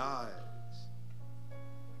of the eyes,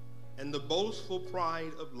 and the boastful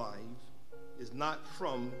pride of life is not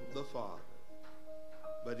from the Father,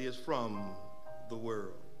 but is from the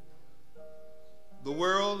world. The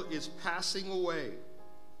world is passing away,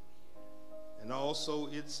 and also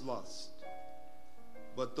its lust.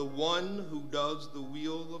 But the one who does the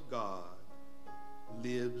will of God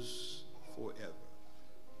lives forever.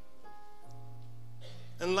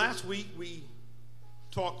 And last week we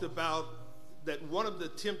talked about that one of the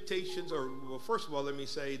temptations, well, first of all, let me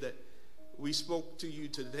say that we spoke to you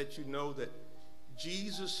to let you know that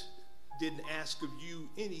Jesus didn't ask of you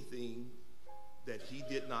anything that he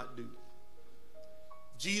did not do.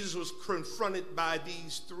 Jesus was confronted by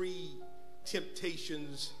these 3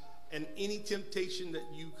 temptations, and any temptation that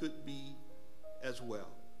you could be as well.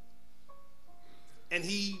 And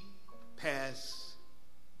he passed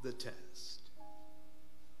the test.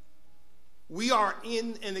 We are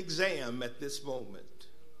in an exam at this moment.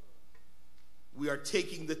 We are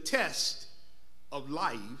taking the test of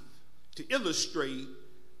life to illustrate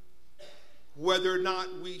whether or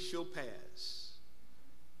not we shall pass.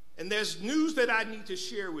 And there's news that I need to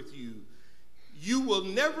share with you. You will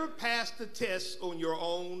never pass the test on your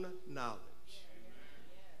own knowledge.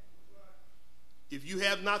 If you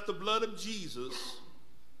have not the blood of Jesus,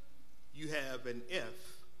 you have an F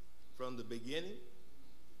from the beginning,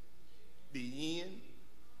 the end,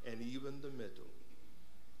 and even the middle.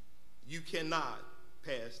 You cannot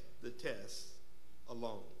pass the test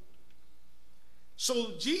alone.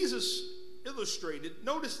 So Jesus illustrated,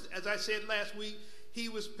 notice as I said last week, he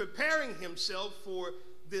was preparing himself for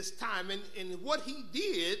this time. And what he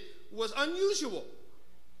did was unusual.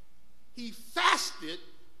 He fasted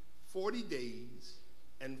 40 days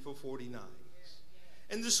and for 40 nights.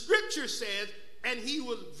 And the scripture says, and he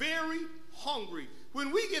was very hungry.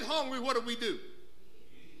 When we get hungry, what do?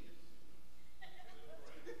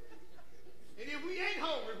 And if we ain't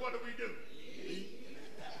hungry, what do?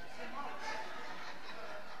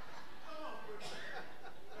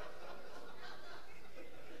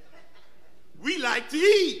 We like to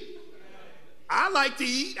eat. I like to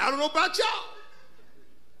eat. I don't know about y'all.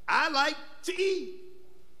 I like to eat.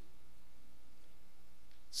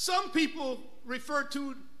 Some people refer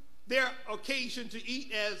to their occasion to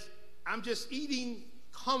eat as, I'm just eating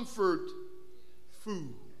comfort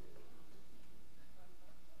food.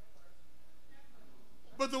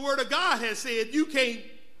 But the Word of God has said you can't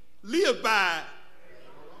live by.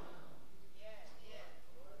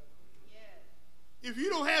 If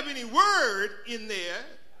you don't have any word in there,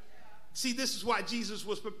 see, this is why Jesus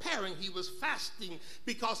was preparing. He was fasting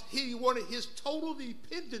because he wanted his total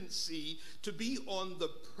dependency to be on the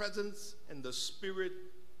presence and the Spirit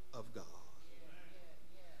of God.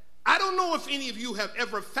 I don't know if any of you have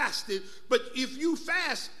ever fasted, but if you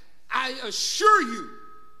fast, I assure you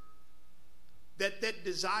that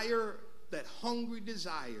desire, that hungry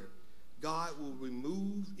desire, God will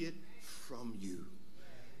remove it from you.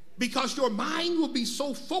 Because your mind will be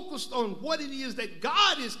so focused on what it is that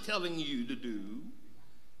God is telling you to do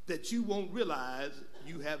that you won't realize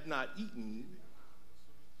you have not eaten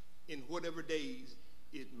in whatever days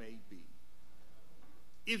it may be.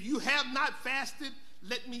 If you have not fasted,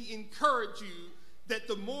 let me encourage you that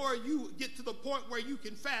the more you get to the point where you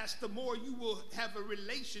can fast, the more you will have a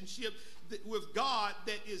relationship with God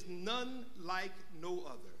that is none like no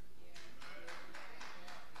other.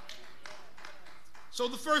 So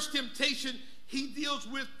the first temptation, he deals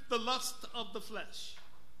with the lust of the flesh.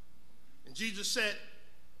 And Jesus said,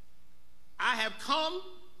 I have come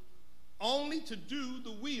only to do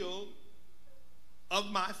the will of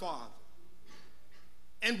my Father.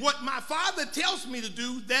 And what my Father tells me to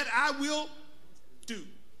do, that I will do.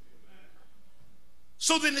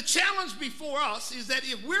 So then the challenge before us is that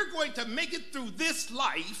if we're going to make it through this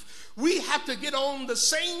life, we have to get on the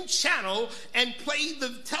same channel and play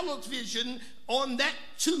the television on that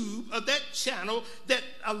tube, or that channel that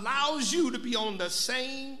allows you to be on the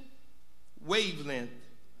same wavelength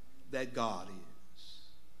that God is.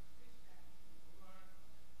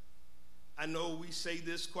 I know we say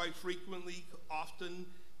this quite frequently, often,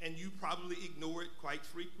 and you probably ignore it quite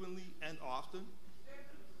frequently and often.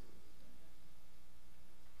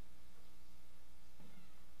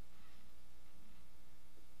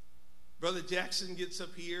 Brother Jackson gets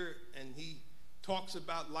up here and he talks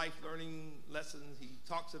about life learning lessons. He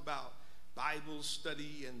talks about Bible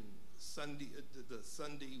study and the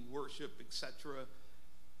Sunday worship, etc.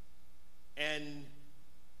 And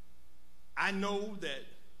I know that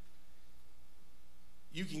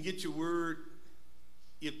you can get your word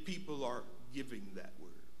if people are giving that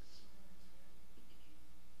word.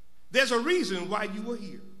 There's a reason why you are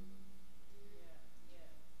here.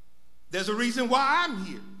 There's a reason why I'm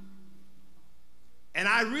here. And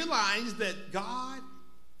I realize that God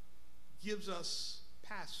gives us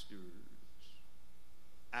pastors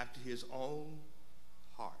after his own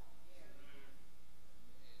heart.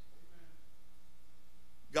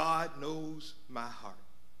 God knows my heart.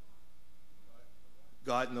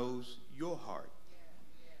 God knows your heart.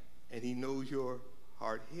 And he knows your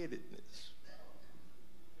hard-headedness.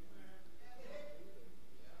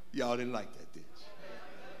 Y'all didn't like that, did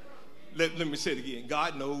you? Let me say it again.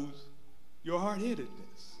 God knows your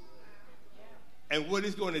hard-headedness. And what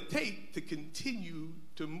it's going to take to continue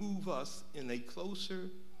to move us in a closer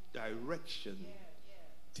direction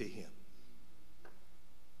to him.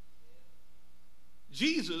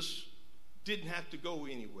 Jesus didn't have to go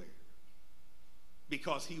anywhere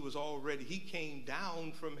because he came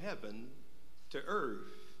down from heaven to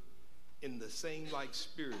earth in the same like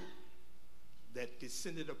spirit that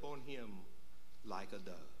descended upon him like a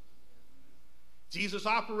dove. Jesus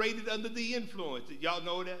operated under the influence. Did y'all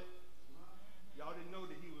know that? Y'all didn't know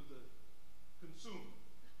that he was a consumer.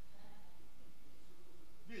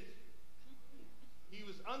 Did you? He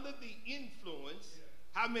was under the influence.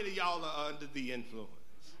 How many of y'all are under the influence?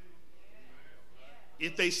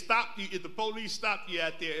 If they stopped you, if the police stopped you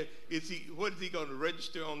out there, what is he going to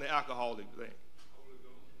register on the alcoholic thing?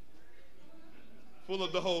 Full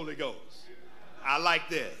of the Holy Ghost. I like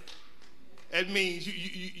that. That means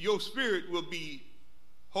your spirit will be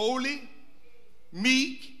holy,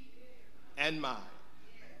 meek, and mild.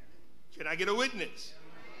 Can I get a witness?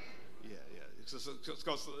 Yeah.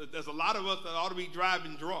 Because there's a lot of us that ought to be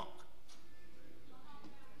driving drunk.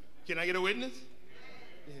 Can I get a witness?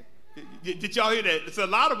 Did y'all hear that? It's a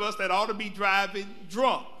lot of us that ought to be driving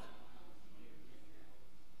drunk.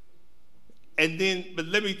 And then, but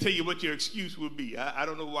let me tell you what your excuse would be. I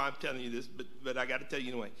don't know why I'm telling you this, but I got to tell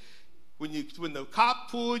you anyway. When the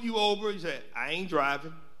cop pulled you over, you said, I ain't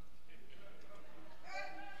driving.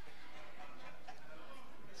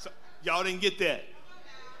 So, y'all didn't get that.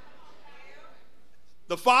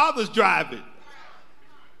 The Father's driving.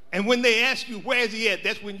 And when they ask you, where's he at?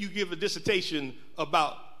 That's when you give a dissertation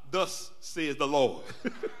about thus says the Lord.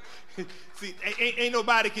 See, ain't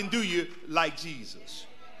nobody can do you like Jesus.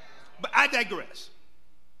 But I digress.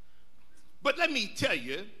 But let me tell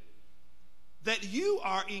you that you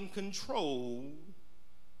are in control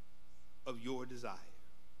of your desire.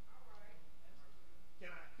 Can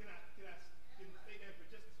I stay there for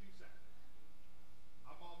just a few seconds?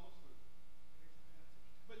 I'm almost through.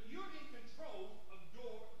 But you're in control of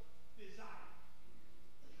your desire.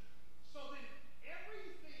 So then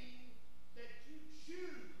everything that you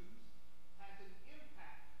choose has an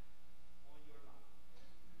impact on your life.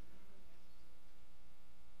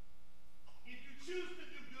 If you choose to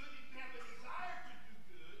do good, if you have a desire to do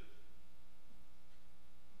good,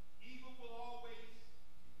 evil will always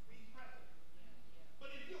be present.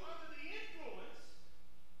 But if you're under the influence,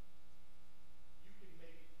 you can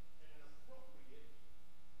make an appropriate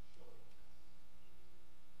choice.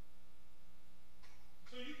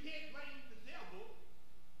 So you can't blame the devil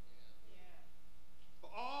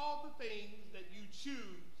for all the things that you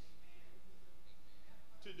choose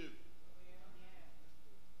to do.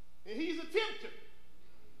 And he's a tempter.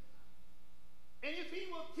 And if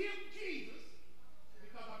he will tempt Jesus,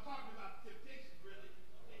 because I'm talking about temptation really,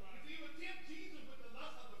 if he will tempt Jesus with the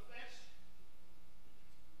lust of the flesh,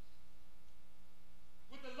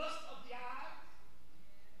 with the lust of the eyes,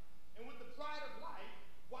 and with the pride of life,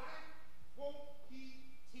 why won't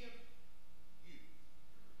he tempt you?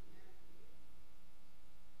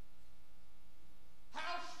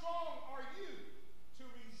 How strong are you to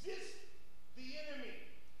resist the enemy?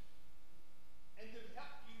 And to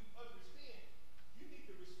help you understand, you need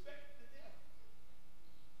to respect the devil.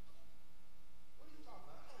 What are you talking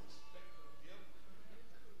about? I don't respect the devil.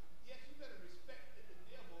 Yes, you better respect that the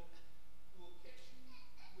devil will catch you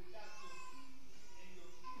without your P's and your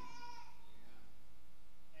Q's.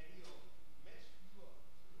 And he'll mess you up.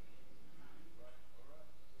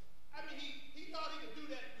 I mean, he thought he could do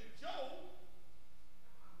that with Job.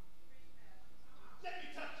 Let me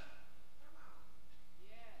touch you.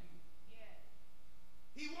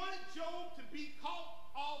 He wanted Job to be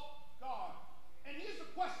caught off guard. And here's the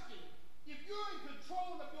question. If you're in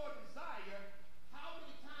control of your desire, how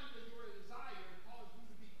many times does your desire cause you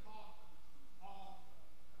to be caught off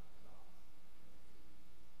guard?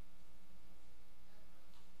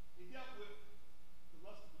 He dealt with the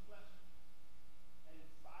lust of the flesh. And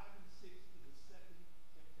in 5 and 6 is the second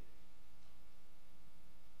temptation.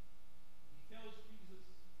 He tells Jesus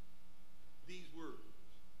these words.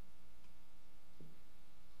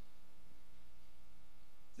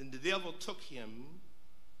 Then the devil took him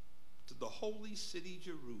to the holy city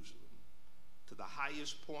Jerusalem, to the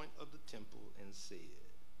highest point of the temple, and said,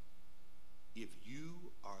 if you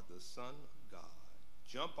are the Son of God,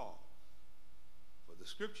 jump off. For the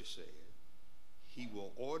scripture said, he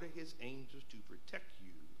will order his angels to protect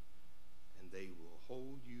you, and they will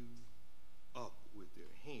hold you up with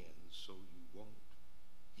their hands so you won't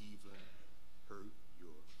even hurt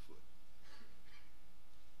your foot.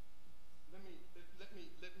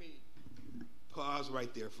 Let me pause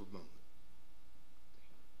right there for a moment.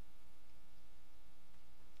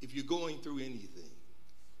 If you're going through anything,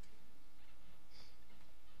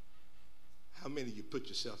 how many of you put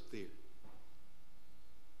yourself there?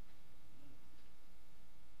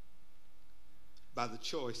 By the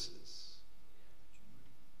choices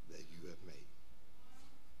that you have made.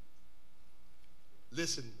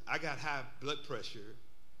 Listen, I got high blood pressure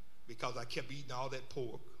because I kept eating all that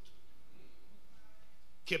pork.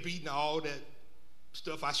 Kept eating all that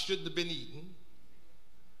stuff I shouldn't have been eating.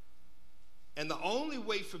 And the only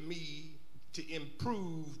way for me to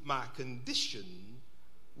improve my condition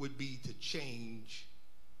would be to change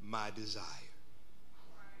my desire.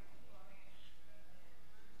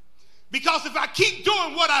 Because if I keep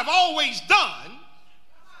doing what I've always done,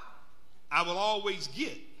 I will always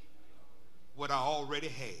get what I already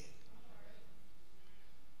had.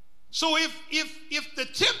 So if the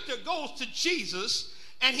tempter goes to Jesus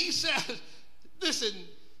and he says, listen,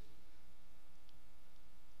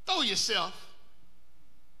 throw yourself.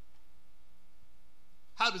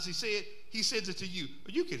 How does he say it? He says it to you.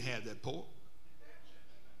 You can have that pork.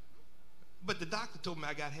 the doctor told me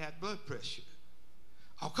I got high blood pressure.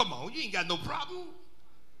 Oh, come on, you ain't got no problem.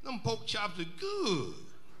 Them pork chops are good.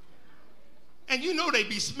 And you know they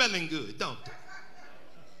be smelling good, don't they?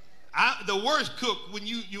 The worst cook when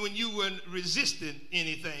you were resisting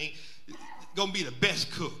anything, gonna be the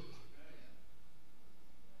best cook.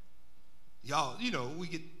 Y'all, you know, we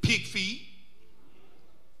get pig feet.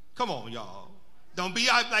 Come on, y'all. Don't be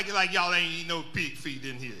out like y'all ain't eating no pig feet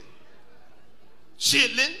in here.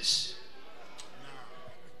 Chitlins.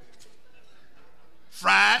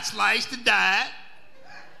 Fried, sliced, and dyed.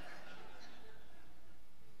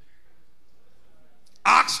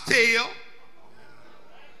 Oxtail.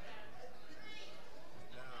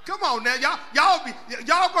 Come on now,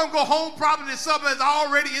 y'all gonna go home probably something that's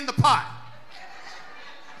already in the pot.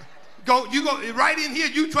 You go right in here,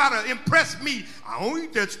 you try to impress me. I don't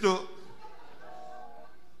eat that stuff.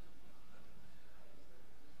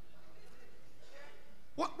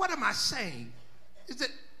 What am I saying? Is that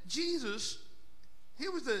Jesus,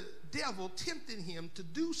 here was the devil tempting him to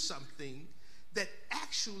do something that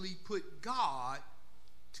actually put God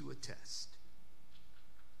to a test.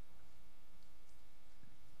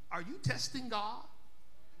 Are you testing God?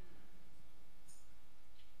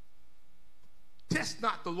 Test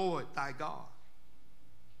not the Lord thy God.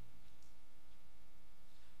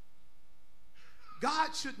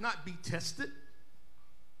 God should not be tested.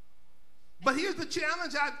 But here's the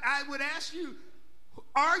challenge I would ask you.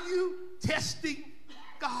 Are you testing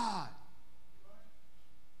God?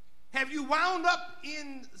 Have you wound up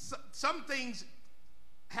in some things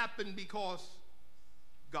happen because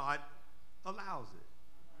God allows it?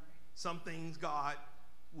 Some things God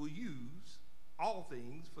will use, all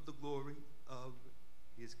things for the glory of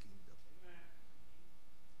his kingdom.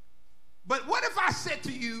 But what if I said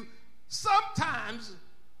to you, sometimes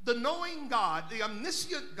the knowing God, the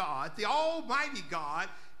omniscient God, the almighty God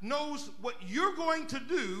knows what you're going to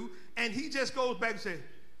do, and he just goes back and says,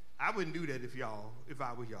 I wouldn't do that if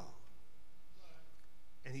I were y'all.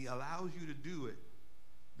 And he allows you to do it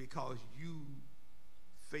because you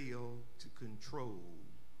fail to control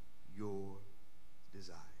your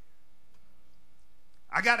desire.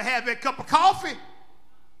 I got to have that cup of coffee.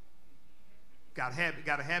 Got to have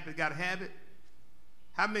it.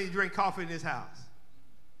 How many drink coffee in this house?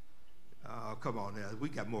 Oh, come on now. We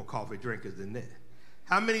got more coffee drinkers than that.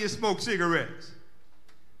 How many of you smoke cigarettes?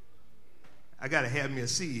 I got to have me a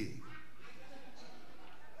cig.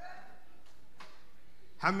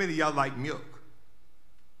 How many of y'all like milk?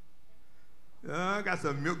 I got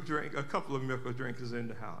some a couple of milk drinkers in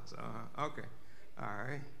the house. Okay. All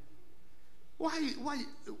right. Why?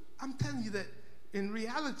 I'm telling you that in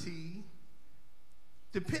reality,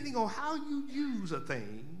 depending on how you use a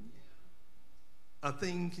thing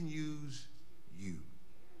can use you.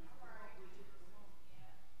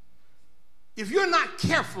 If you're not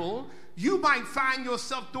careful, you might find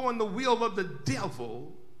yourself doing the will of the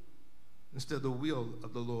devil instead of the will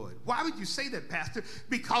of the Lord. Why would you say that, Pastor?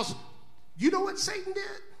 Because you know what Satan did?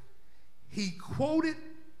 He quoted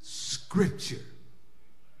Scripture.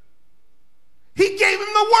 He gave him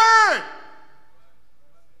the word.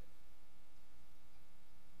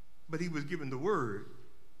 But he was given the word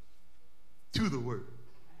to the word.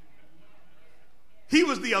 He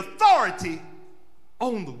was the authority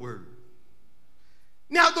on the word.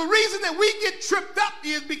 Now, the reason that we get tripped up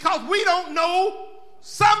is because we don't know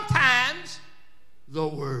sometimes the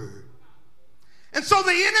word. And so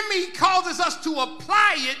the enemy causes us to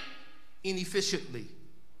apply it inefficiently.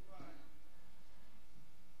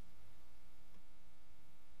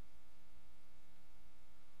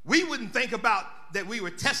 We wouldn't think about that we were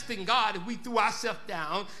testing God if we threw ourselves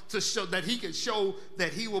down to show that he could show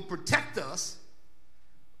that he will protect us.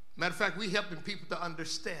 Matter of fact, we're helping people to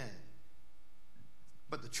understand.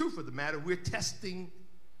 But the truth of the matter, we're testing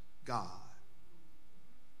God.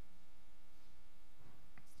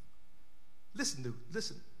 Listen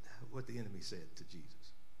what the enemy said to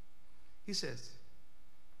Jesus. He says,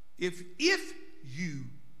 if you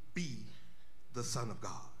be the Son of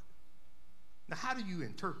God. Now, how do you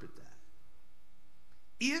interpret that?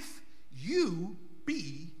 If you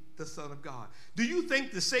be the Son of God. Do you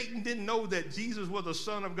think that Satan didn't know that Jesus was the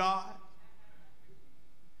Son of God?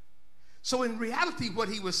 So in reality, what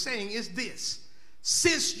he was saying is this: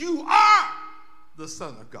 since you are the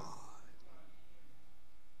Son of God,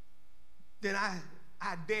 then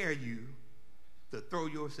I dare you to throw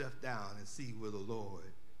yourself down and see will the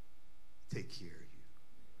Lord take care of you.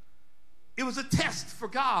 It was a test for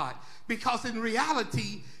God, because in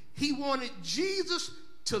reality, he wanted Jesus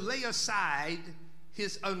to lay aside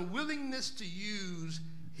his unwillingness to use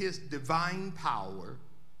his divine power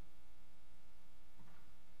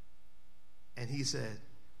And he said,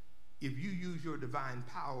 if you use your divine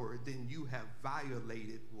power, then you have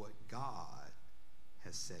violated what God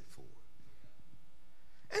has set forth.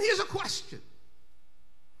 And here's a question.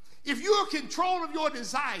 If you're in control of your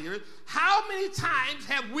desires, how many times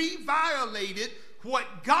have we violated what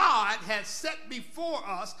God has set before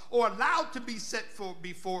us or allowed to be set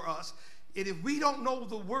before us? And if we don't know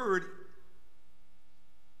the word,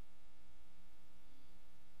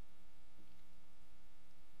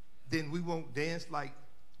 then we won't dance like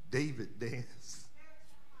David danced.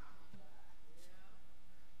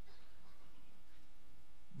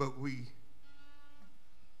 But we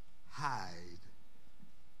hide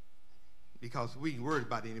because we ain't worried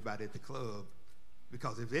about anybody at the club,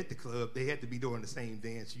 because if at the club, they had to be doing the same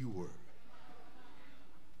dance you were.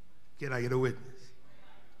 Can I get a witness?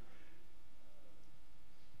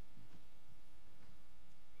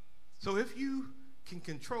 So if you can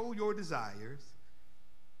control your desires,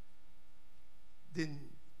 then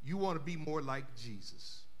you want to be more like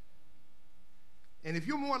Jesus. And if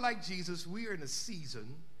you're more like Jesus, we are in a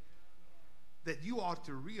season that you ought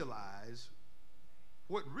to realize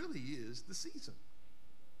what really is the season.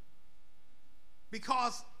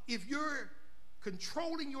 Because if you're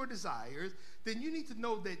controlling your desires, then you need to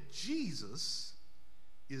know that Jesus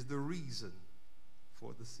is the reason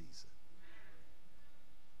for the season.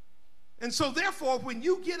 And so therefore, when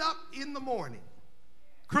you get up in the morning,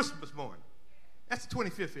 Christmas morning, that's the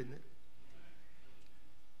 25th, isn't it?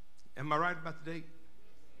 Am I right about the date?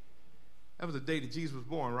 That was the day that Jesus was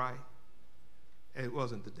born, right? It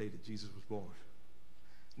wasn't the day that Jesus was born.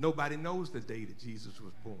 Nobody knows the day that Jesus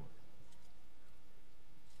was born.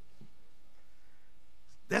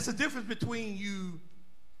 That's the difference between you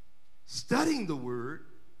studying the word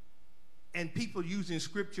and people using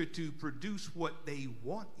scripture to produce what they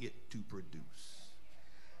want it to produce.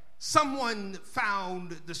 Someone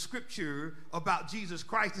found the scripture about Jesus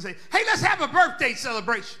Christ and said, hey, let's have a birthday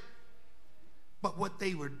celebration. But what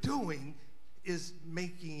they were doing is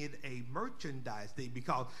making it a merchandise day,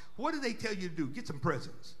 because what do they tell you to do? Get some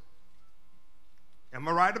presents. Am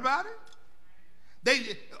I right about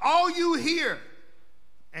it? All you hear,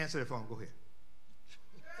 answer the phone, go ahead.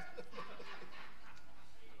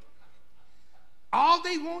 All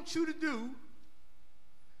they want you to do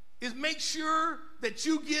is make sure that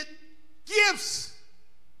you get gifts.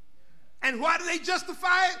 And why do they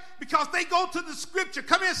justify it? Because they go to the scripture.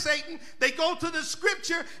 Come here, Satan. They go to the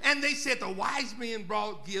scripture and they said the wise men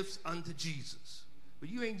brought gifts unto Jesus. But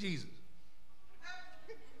you ain't Jesus.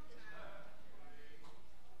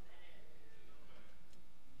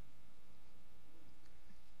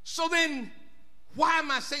 So then, why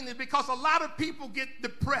am I saying this? Because a lot of people get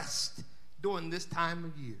depressed during this time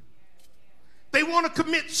of year. They want to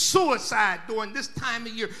commit suicide during this time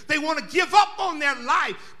of year. They want to give up on their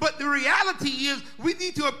life. But the reality is we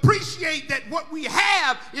need to appreciate that what we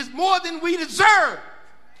have is more than we deserve.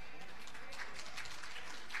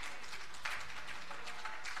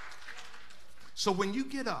 So when you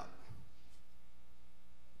get up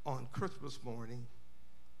on Christmas morning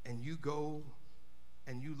and you go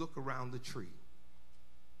and you look around the tree,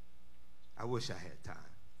 I wish I had time.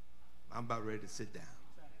 I'm about ready to sit down.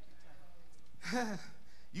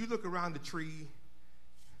 You look around the tree,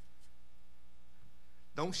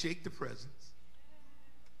 don't shake the presents.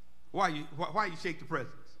 Why you shake the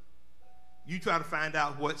presents? You try to find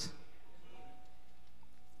out what's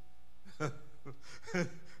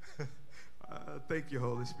thank you,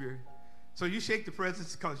 Holy Spirit. So you shake the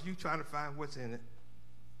presents because you trying to find what's in it.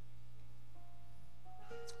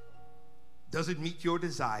 Does it meet your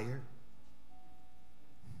desire?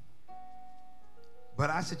 But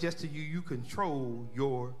I suggest to you, you control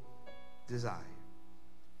your desire.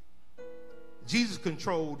 Jesus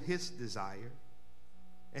controlled his desire,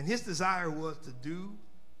 and his desire was to do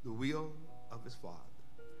the will of his Father.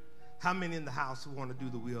 How many in the house want to do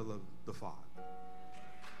the will of the Father?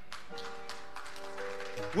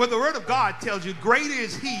 Well, the Word of God tells you, greater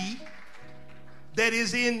is he that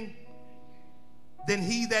is in than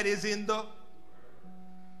he that is in the.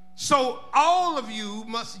 So all of you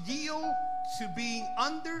must yield to being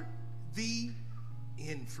under the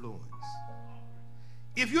influence.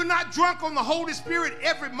 If you're not drunk on the Holy Spirit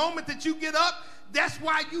every moment that you get up, that's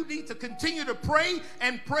why you need to continue to pray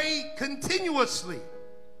and pray continuously.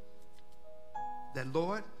 That,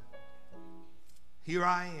 Lord, here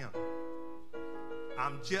I am.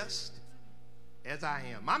 I'm just as I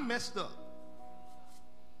am. I'm messed up.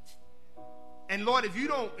 And Lord, if you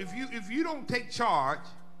don't take charge,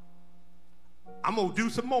 I'm going to do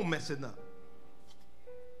some more messing up.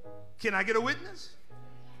 Can I get a witness?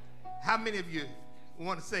 How many of you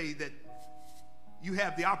want to say that you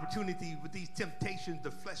have the opportunity with these temptations,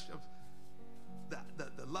 the flesh of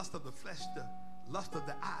the lust of the flesh, the lust of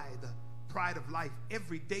the eye, the pride of life.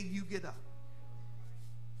 Every day you get up,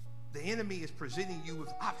 the enemy is presenting you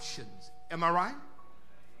with options. Am I right?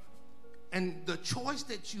 And the choice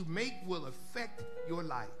that you make will affect your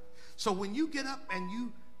life. So when you get up and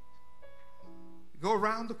you go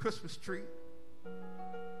around the Christmas tree,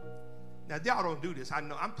 now y'all don't do this. I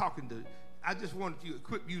know I'm talking to, I just wanted to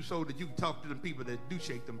equip you so that you can talk to the people that do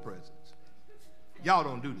shake them presents. Y'all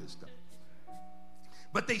don't do this stuff.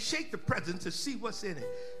 But they shake the present to see what's in it.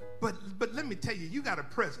 But let me tell you, you got a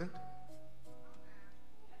present.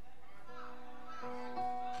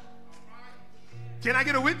 Can I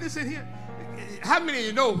get a witness in here? How many of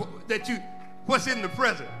you know that what's in the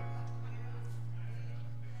present?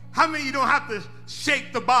 How many of you don't have to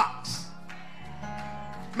shake the box?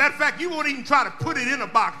 Matter of fact, you won't even try to put it in a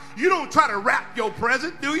box. You don't try to wrap your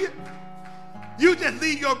present, do you? You just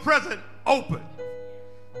leave your present open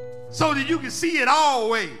so that you can see it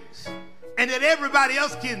always and that everybody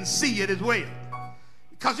else can see it as well.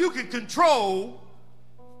 Because you can control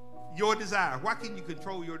your desire. Why can you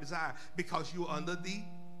control your desire? Because you're under the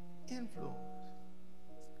influence.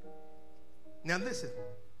 Now listen.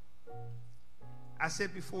 I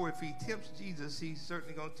said before, if he tempts Jesus, he's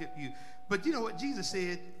certainly going to tempt you. But you know what? Jesus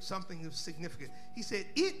said something significant. He said,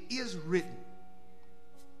 it is written.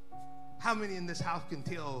 How many in this house can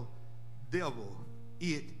tell devil,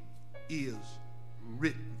 it is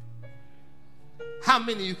written? How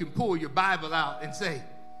many of you can pull your Bible out and say,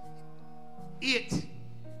 it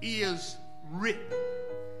is written?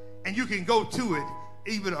 And you can go to it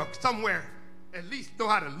even somewhere, at least know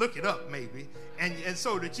how to look it up maybe, and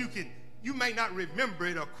so that you may not remember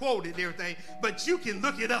it or quote it and everything, but you can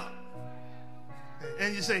look it up.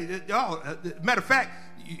 And you say, oh, matter of fact,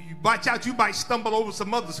 you watch out, you might stumble over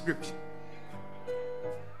some other scripture.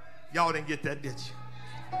 Y'all didn't get that, did you?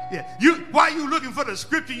 Yeah. Why are you looking for the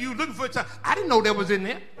scripture? You looking for it? I didn't know that was in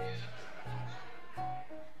there.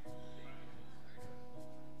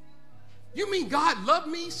 You mean God loved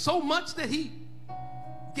me so much that he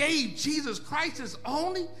gave Jesus Christ his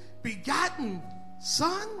only begotten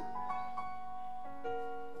son?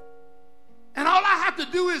 And all I have to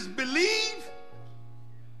do is believe.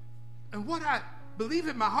 And what I believe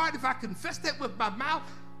in my heart, if I confess that with my mouth,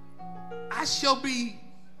 I shall be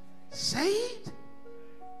saved?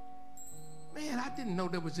 Man, I didn't know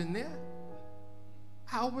that was in there.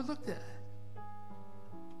 I overlooked that.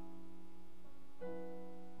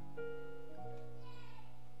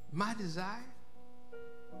 My desire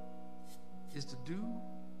is to do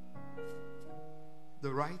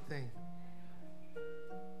the right thing.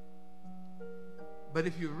 But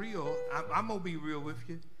if you're real, I'm going to be real with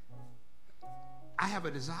you. I have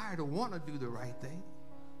a desire to want to do the right thing.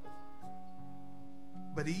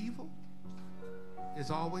 But evil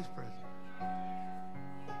is always present.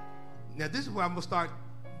 Now, this is where I'm going to start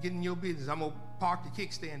getting your business. I'm going to park the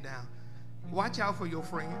kickstand down. Watch out for your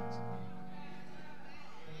friends.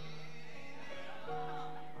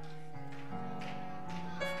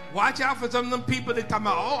 Watch out for some of them people that talk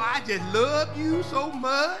about, oh, I just love you so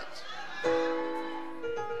much.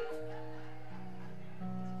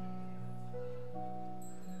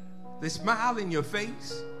 They smile in your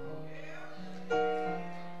face.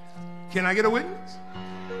 Can I get a witness?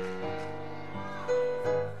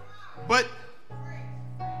 But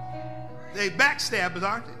they backstabbers,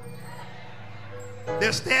 aren't they?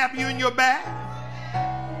 They'll stab you in your back.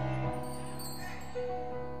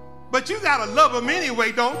 But you got to love them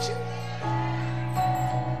anyway, don't you?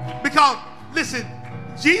 Because, listen,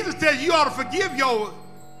 Jesus tells you ought to forgive you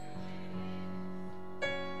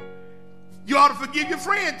ought to forgive your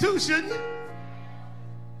friend too, shouldn't you?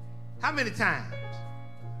 How many times?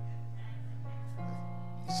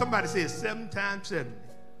 Somebody says 7 times 70.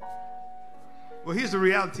 Well, here's the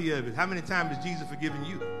reality of it. How many times has Jesus forgiven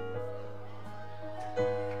you?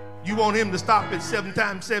 You want him to stop at 7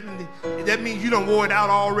 times 70? That means you done wore it out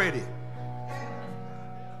already.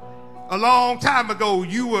 A long time ago,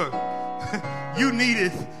 you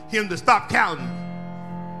needed him to stop counting.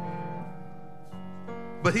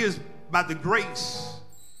 But here's by the grace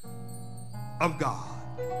of God.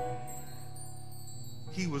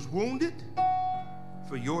 He was wounded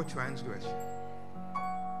for your transgression.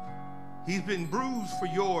 He's been bruised for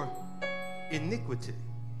your iniquity.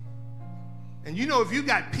 And you know, if you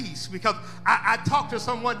got peace, because I talked to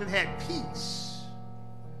someone that had peace.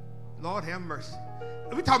 Lord have mercy.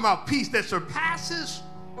 We're talking about peace that surpasses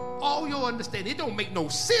all your understanding. It don't make no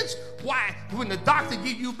sense why when the doctor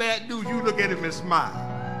give you bad news, you look at him and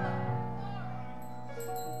smile.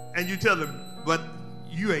 And you tell him, but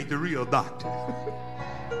you ain't the real doctor.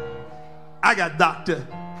 I got Dr.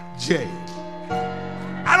 J.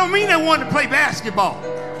 I don't mean that one to play basketball,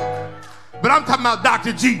 but I'm talking about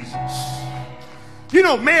Dr. Jesus. You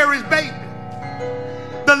know, Mary's baby,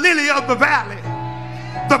 the lily of the valley,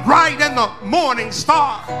 the bright and the morning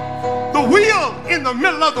star, the wheel in the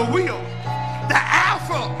middle of the wheel, the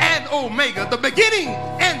Alpha and Omega, the beginning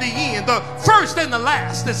and the end, the first and the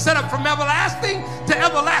last, that's set up from everlasting to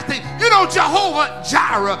everlasting. You know, Jehovah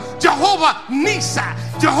Jireh, Jehovah Nissi,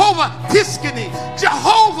 Jehovah Tiskani,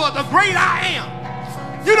 Jehovah the great I am.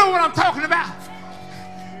 You know what I'm talking about?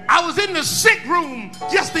 I was in the sick room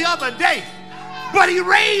just the other day, but he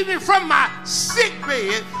raised me from my sick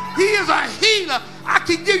bed. He is a healer. I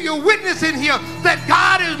can give you a witness in here that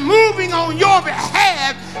God is moving on your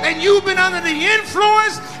behalf, and you've been under the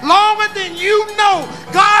influence longer than you know.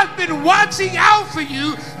 God's been watching out for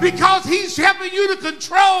you because he's helping you to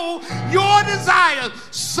control your desires.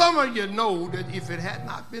 Some of you know that if it had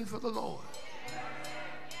not been for the Lord,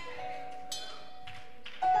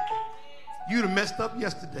 you'd have messed up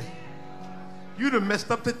yesterday. You'd have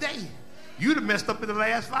messed up today. You'd have messed up in the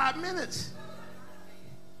last 5 minutes.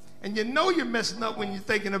 And you know you're messing up when you're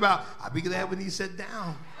thinking about, I'll be glad when he sat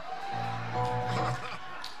down.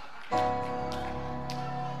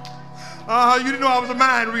 You didn't know I was a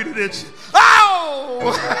mind reader, did you?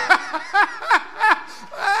 Oh!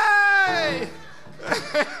 Hey!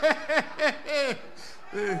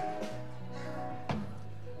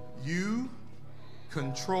 You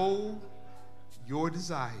control your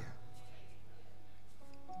desire.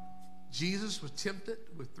 Jesus was tempted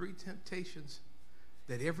with 3 temptations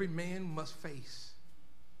that every man must face.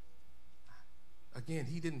 Again,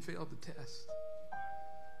 he didn't fail the test.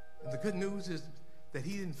 And the good news is that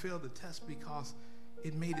he didn't fail the test because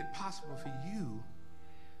it made it possible for you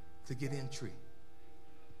to get entry.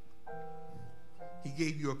 He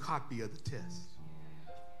gave you a copy of the test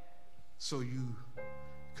so you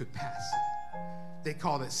could pass it. They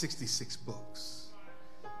call it 66 books.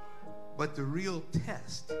 But the real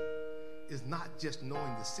test is not just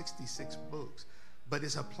knowing the 66 books, but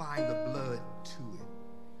it's applying the blood to it.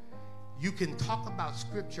 You can talk about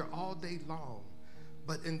scripture all day long,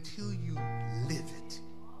 but until you live it,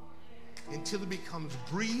 until it becomes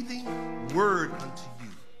breathing word unto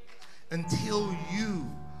you, until you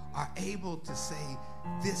are able to say,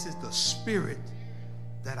 this is the spirit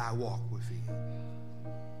that I walk within,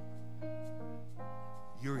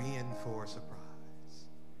 you're in for a surprise.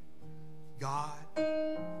 God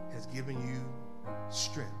has given you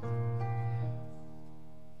strength.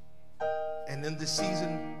 And in this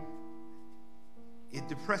season, it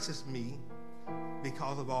depresses me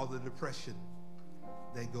because of all the depression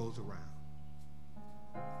that goes around.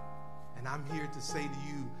 And I'm here to say to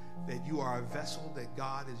you that you are a vessel that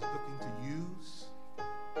God is looking to use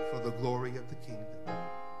for the glory of the kingdom.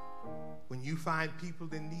 When you find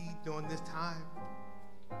people in need during this time,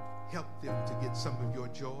 help them to get some of your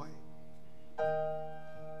joy.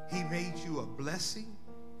 He made you a blessing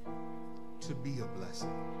to be a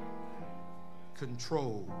blessing.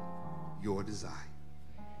 Control your desire.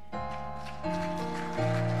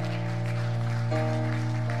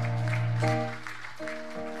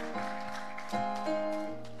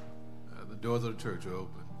 The doors of the church are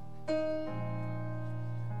open.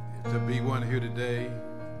 If there be one here today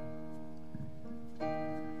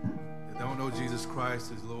that don't know Jesus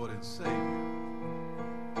Christ as Lord and Savior,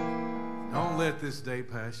 don't let this day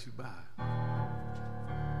pass you by.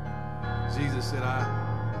 Jesus said,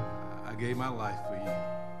 I gave my life for you.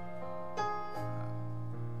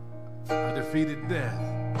 I defeated death.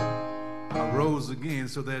 I rose again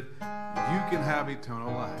so that you can have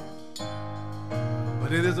eternal life.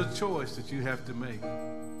 But it is a choice that you have to make.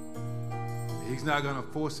 He's not going to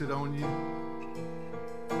force it on you,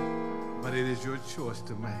 but it is your choice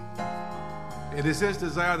to make. It is his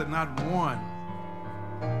desire that not one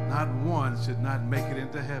should not make it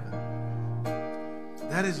into heaven.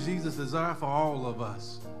 That is Jesus' desire for all of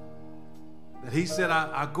us. That he said,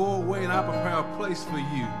 I go away and I prepare a place for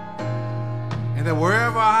you. And that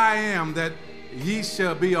wherever I am, that ye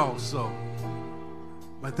shall be also.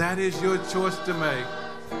 But that is your choice to make.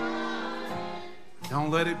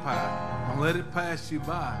 Don't let it pass. Don't let it pass you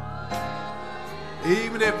by.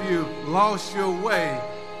 Even if you lost your way,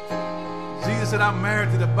 Jesus said, I'm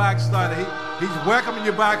married to the backslider. He's welcoming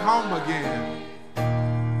you back home again.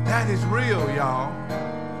 That is real, y'all.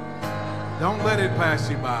 Don't let it pass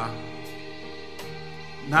you by.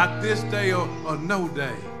 Not this day or no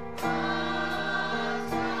day.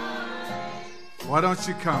 Why don't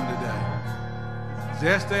you come today?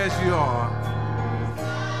 Just as you are.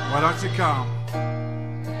 Why don't you come?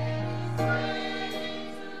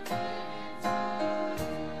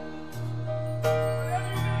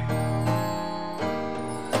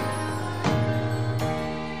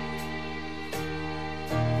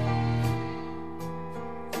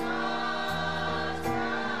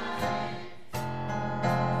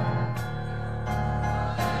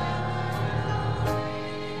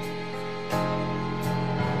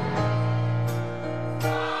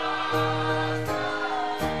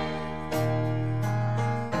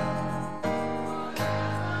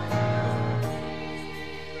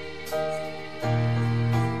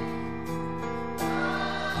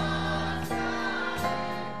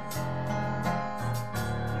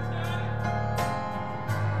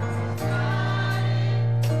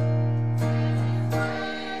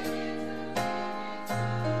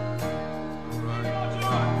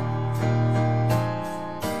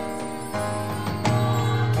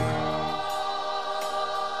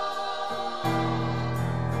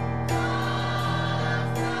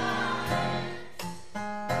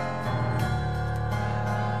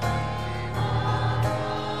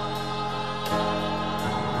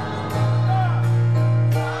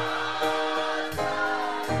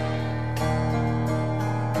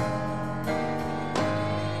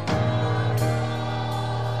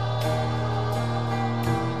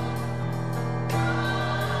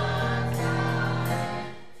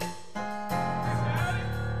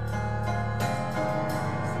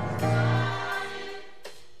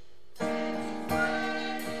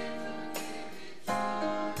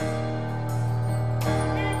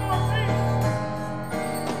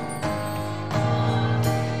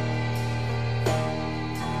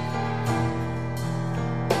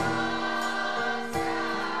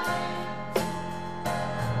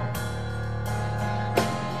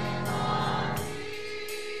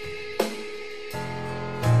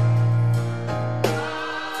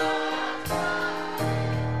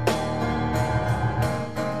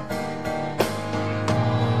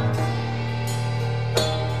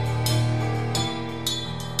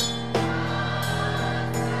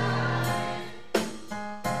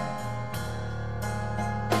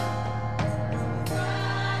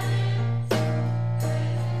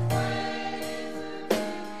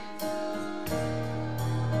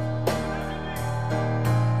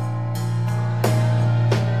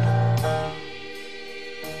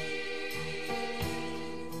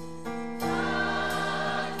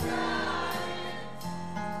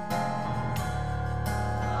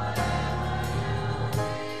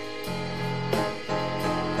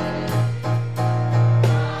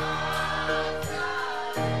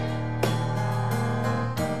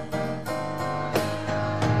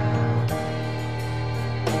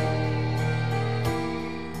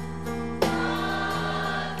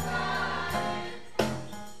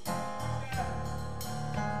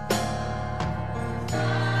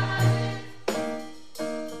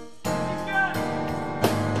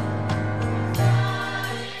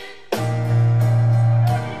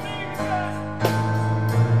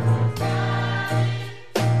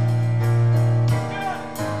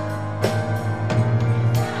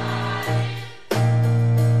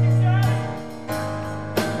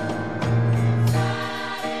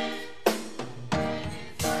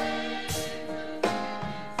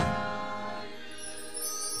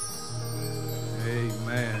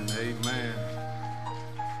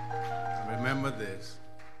 remember this,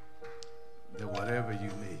 that whatever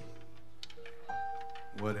you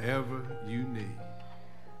need,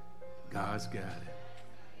 God's got it.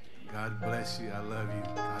 God bless you. I love you.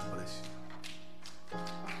 God bless you.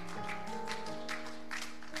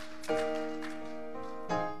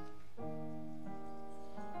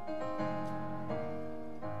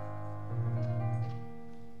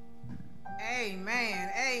 Amen.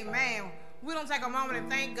 Amen. We're going to take a moment and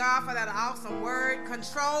thank God for that awesome word.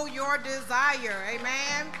 Control your desire.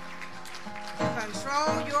 Amen.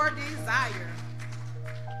 Control your desire.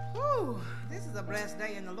 Whew. This is a blessed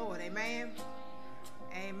day in the Lord. Amen.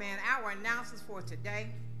 Amen. Our announcements for today.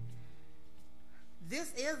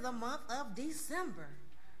 This is the month of December.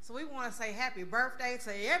 So we want to say happy birthday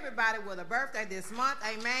to everybody with a birthday this month.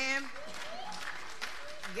 Amen.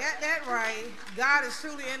 Get that right. God is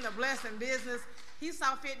truly in the blessing business. He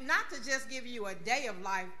saw fit not to just give you a day of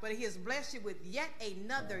life, but he has blessed you with yet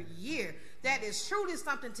another year. That is truly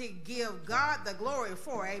something to give God the glory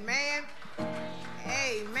for. Amen.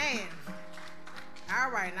 Amen.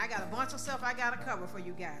 All right, and I got a bunch of stuff I got to cover for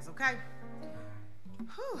you guys, okay?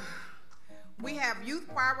 Whew. We have youth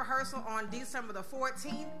choir rehearsal on December the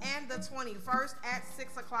 14th and the 21st at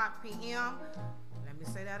 6 o'clock p.m. Let me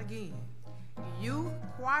say that again. Youth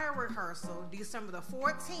choir rehearsal December the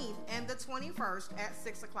 14th and the 21st at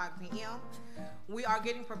 6 o'clock p.m. We are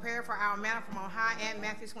getting prepared for our Manna from on High and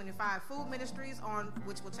Matthew 25 food ministries,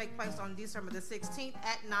 which will take place on December the 16th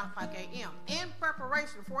at 9 o'clock a.m. In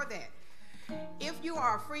preparation for that, if you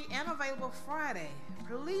are free and available Friday,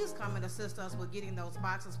 please come and assist us with getting those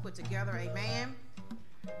boxes put together. Amen.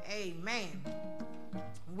 Amen.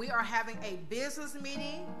 We are having a business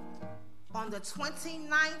meeting on the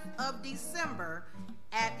 29th of December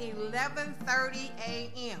at 11:30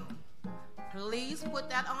 a.m. Please put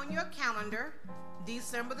that on your calendar.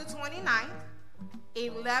 December the 29th,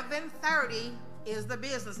 11:30 is the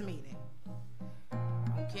business meeting.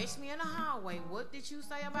 Don't catch me in the hallway. What did you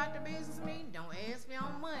say about the business meeting? Don't ask me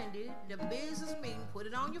on Monday. The business meeting, put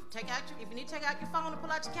it on your, if you need to take out your phone and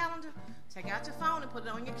pull out your calendar, take out your phone and put it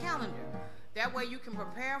on your calendar. That way you can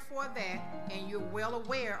prepare for that and you're well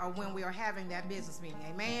aware of when we are having that business meeting.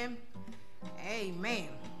 Amen? Amen.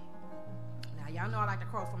 Now, y'all know I like to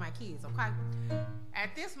crow for my kids, okay?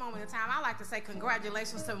 At this moment in time, I'd like to say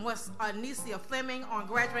congratulations to Miss Anicia Fleming on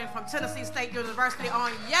graduating from Tennessee State University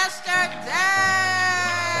on yesterday.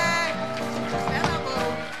 Stand up, boo.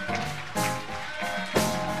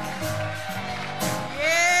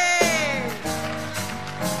 Yes.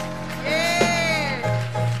 Yes.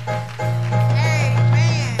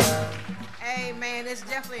 Amen. Amen. It's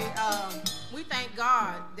definitely, we thank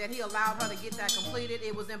God that he allowed her to get that completed.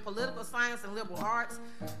 It was in political science and liberal arts.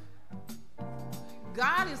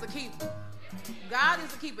 God is a keeper. God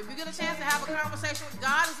is a keeper. If you get a chance to have a conversation with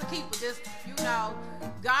God, is a keeper. Just,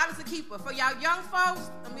 God is a keeper. For y'all young folks,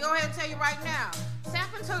 let me go ahead and tell you right now, tap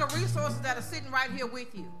into the resources that are sitting right here with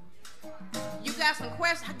you. You got some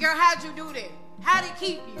questions. Girl, how'd you do that? How'd he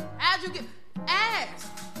keep you? How'd you get? Ask.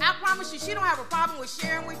 I promise you, she don't have a problem with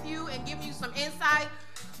sharing with you and giving you some insight.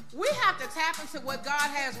 We have to tap into what God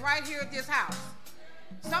has right here at this house.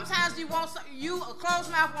 Sometimes a closed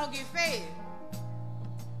mouth won't get fed.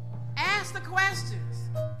 Ask the questions.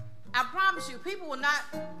 I promise you, people will not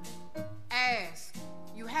ask.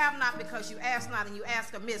 You have not because you ask not, and you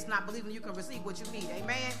ask amiss, not believing you can receive what you need.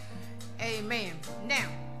 Amen? Amen. Now,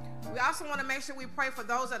 we also want to make sure we pray for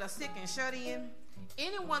those that are sick and shut in.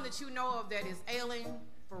 Anyone that you know of that is ailing,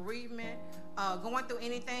 bereavement, going through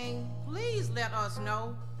anything, please let us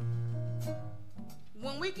know.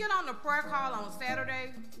 When we get on the prayer call on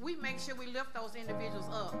Saturday, we make sure we lift those individuals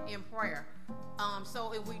up in prayer.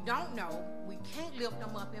 So if we don't know, we can't lift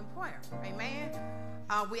them up in prayer. Amen?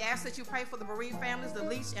 We ask that you pray for the bereaved families, the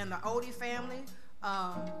Leach and the Odie family.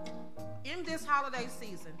 In this holiday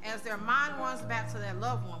season, as their mind runs back to their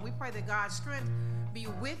loved one, we pray that God's strength be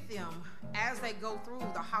with them as they go through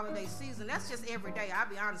the holiday season. That's just every day, I'll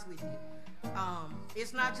be honest with you.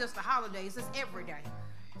 It's not just the holidays, it's every day.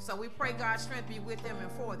 So we pray God's strength be with them and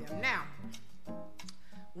for them. Now,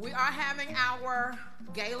 we are having our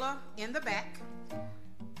gala in the back.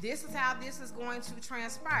 This is how this is going to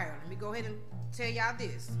transpire. Let me go ahead and tell y'all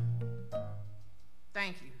this.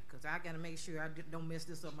 Thank you, because I got to make sure I don't mess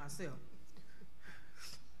this up myself.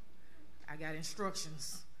 I got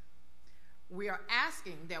instructions. We are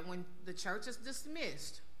asking that when the church is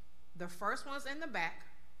dismissed, the first ones in the back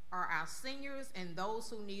are our seniors and those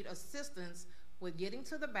who need assistance with getting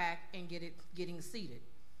to the back and getting seated.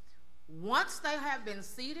 Once they have been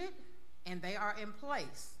seated and they are in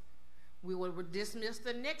place, we will dismiss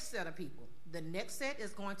the next set of people. The next set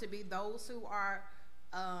is going to be those who are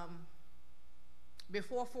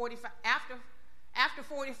before 45, after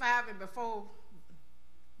 45 and before,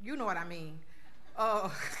 you know what I mean. I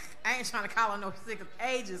ain't trying to call on no particular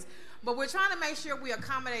ages, but we're trying to make sure we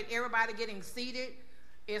accommodate everybody getting seated.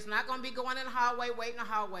 It's not going to be going in the hallway, waiting in the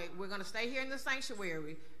hallway. We're going to stay here in the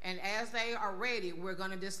sanctuary, and as they are ready, we're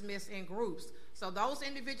going to dismiss in groups. So those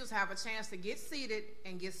individuals have a chance to get seated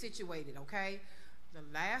and get situated, okay? The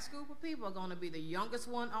last group of people are going to be the youngest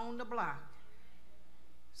one on the block.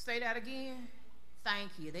 Say that again.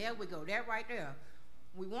 Thank you. There we go. That right there.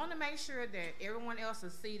 We want to make sure that everyone else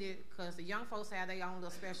is seated because the young folks have their own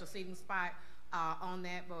little special seating spot on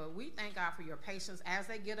that, but we thank God for your patience as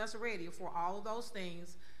they get us ready for all of those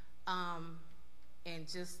things, and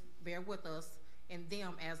just bear with us and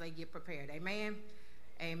them as they get prepared. Amen.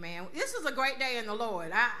 Amen. This is a great day in the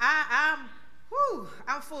Lord. I'm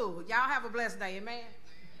full. Y'all have a blessed day. Amen.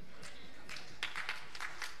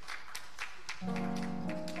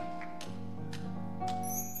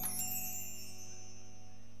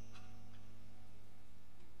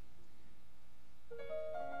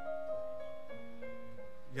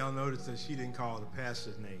 Y'all notice that she didn't call the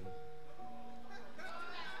pastor's name.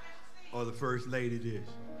 Or the first lady did.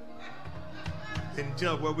 Didn't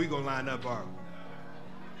tell where we going to line up, are we?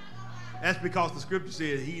 That's because the scripture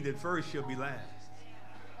says, he that first shall be last.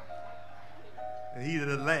 And he that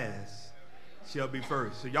is last shall be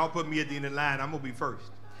first. So y'all put me at the end of the line, I'm going to be first.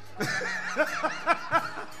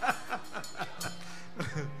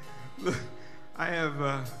 Look, I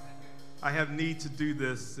have need to do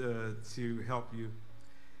this to help you.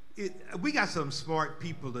 We got some smart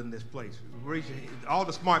people in this place. Raise your hand. All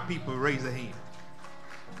the smart people, raise their hand.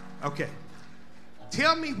 Okay.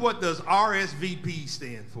 Tell me, what does RSVP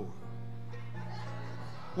stand for?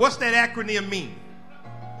 What's that acronym mean?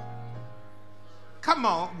 Come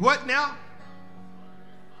on. What now?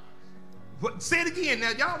 What, say it again.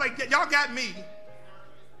 Now, y'all got me.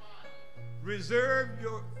 Reserve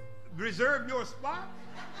your spot.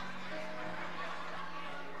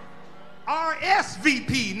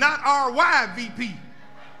 RSVP, not RYVP.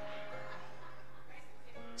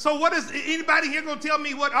 So what is, anybody here going to tell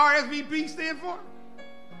me what RSVP stand for?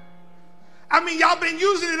 I mean, y'all been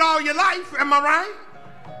using it all your life, am I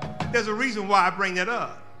right? There's a reason why I bring that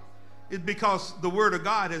up. It's because the word of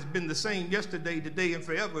God has been the same yesterday, today, and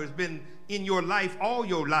forever. It's been in your life all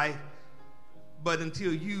your life, but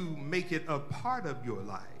until you make it a part of your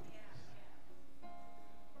life,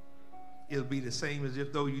 it'll be the same as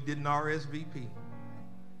if though you didn't RSVP.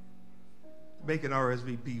 Make an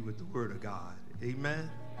RSVP with the word of God. Amen.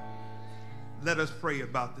 Let us pray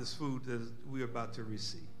about this food that we're about to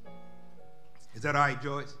receive. Is that all right,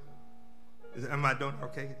 Joyce? Am I doing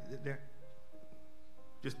okay there?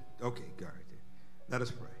 Just, okay, go right there. Let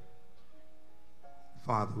us pray.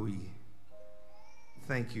 Father, we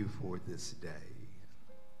thank you for this day.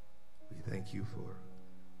 We thank you for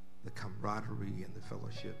the camaraderie and the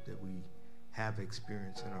fellowship that we have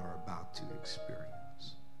experienced and are about to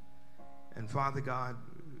experience. And Father God,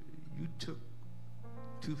 you took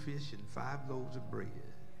 2 fish and 5 loaves of bread,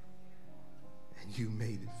 and you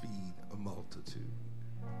made it feed a multitude.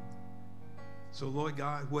 So, Lord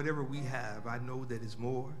God, whatever we have, I know that is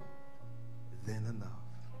more than enough.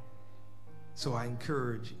 So I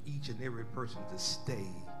encourage each and every person to stay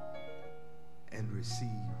and receive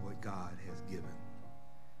what God has given.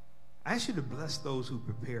 I ask you to bless those who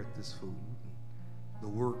prepared this food, the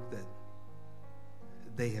work that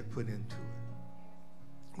they have put into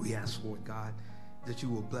it. We ask, Lord God, that you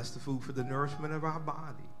will bless the food for the nourishment of our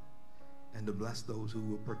body and to bless those who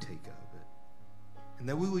will partake of it. And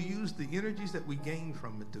that we will use the energies that we gain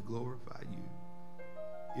from it to glorify you.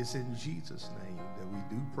 It's in Jesus' name that we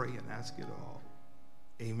do pray and ask it all.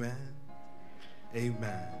 Amen,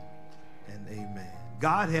 amen, and amen.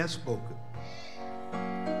 God has spoken.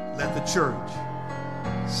 Let the church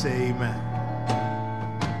say amen.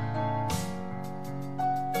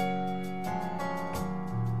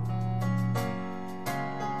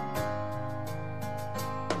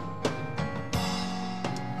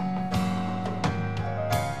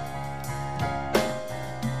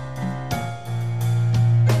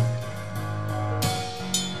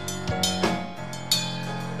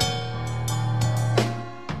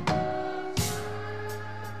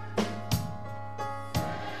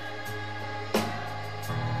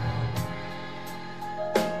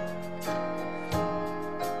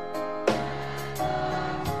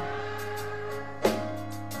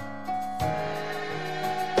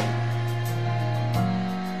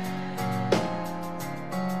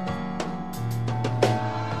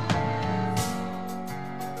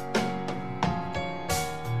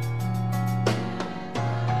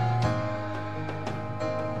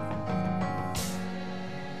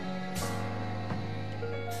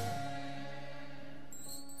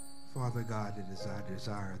 Father God, it is our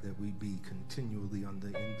desire that we be continually under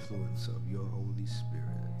influence of your Holy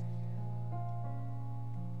Spirit.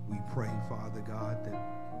 We pray, Father God, that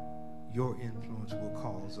your influence will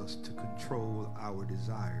cause us to control our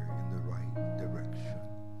desire in the right direction.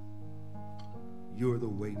 You're the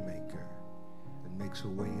way maker that makes a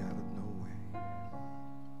way out of no way.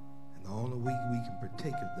 And the only way we can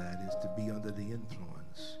partake of that is to be under the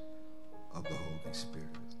influence of the Holy Spirit.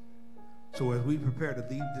 So as we prepare to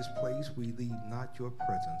leave this place, we leave not your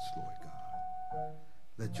presence, Lord God.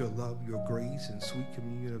 Let your love, your grace, and sweet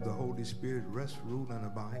communion of the Holy Spirit rest, rule, and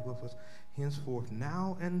abide with us henceforth,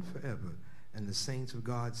 now and forever. And the saints of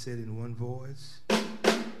God said in one voice,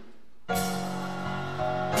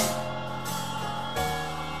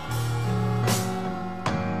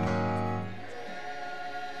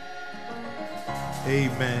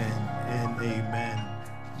 amen and amen.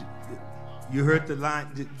 You heard the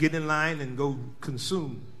line, get in line and go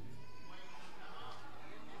consume.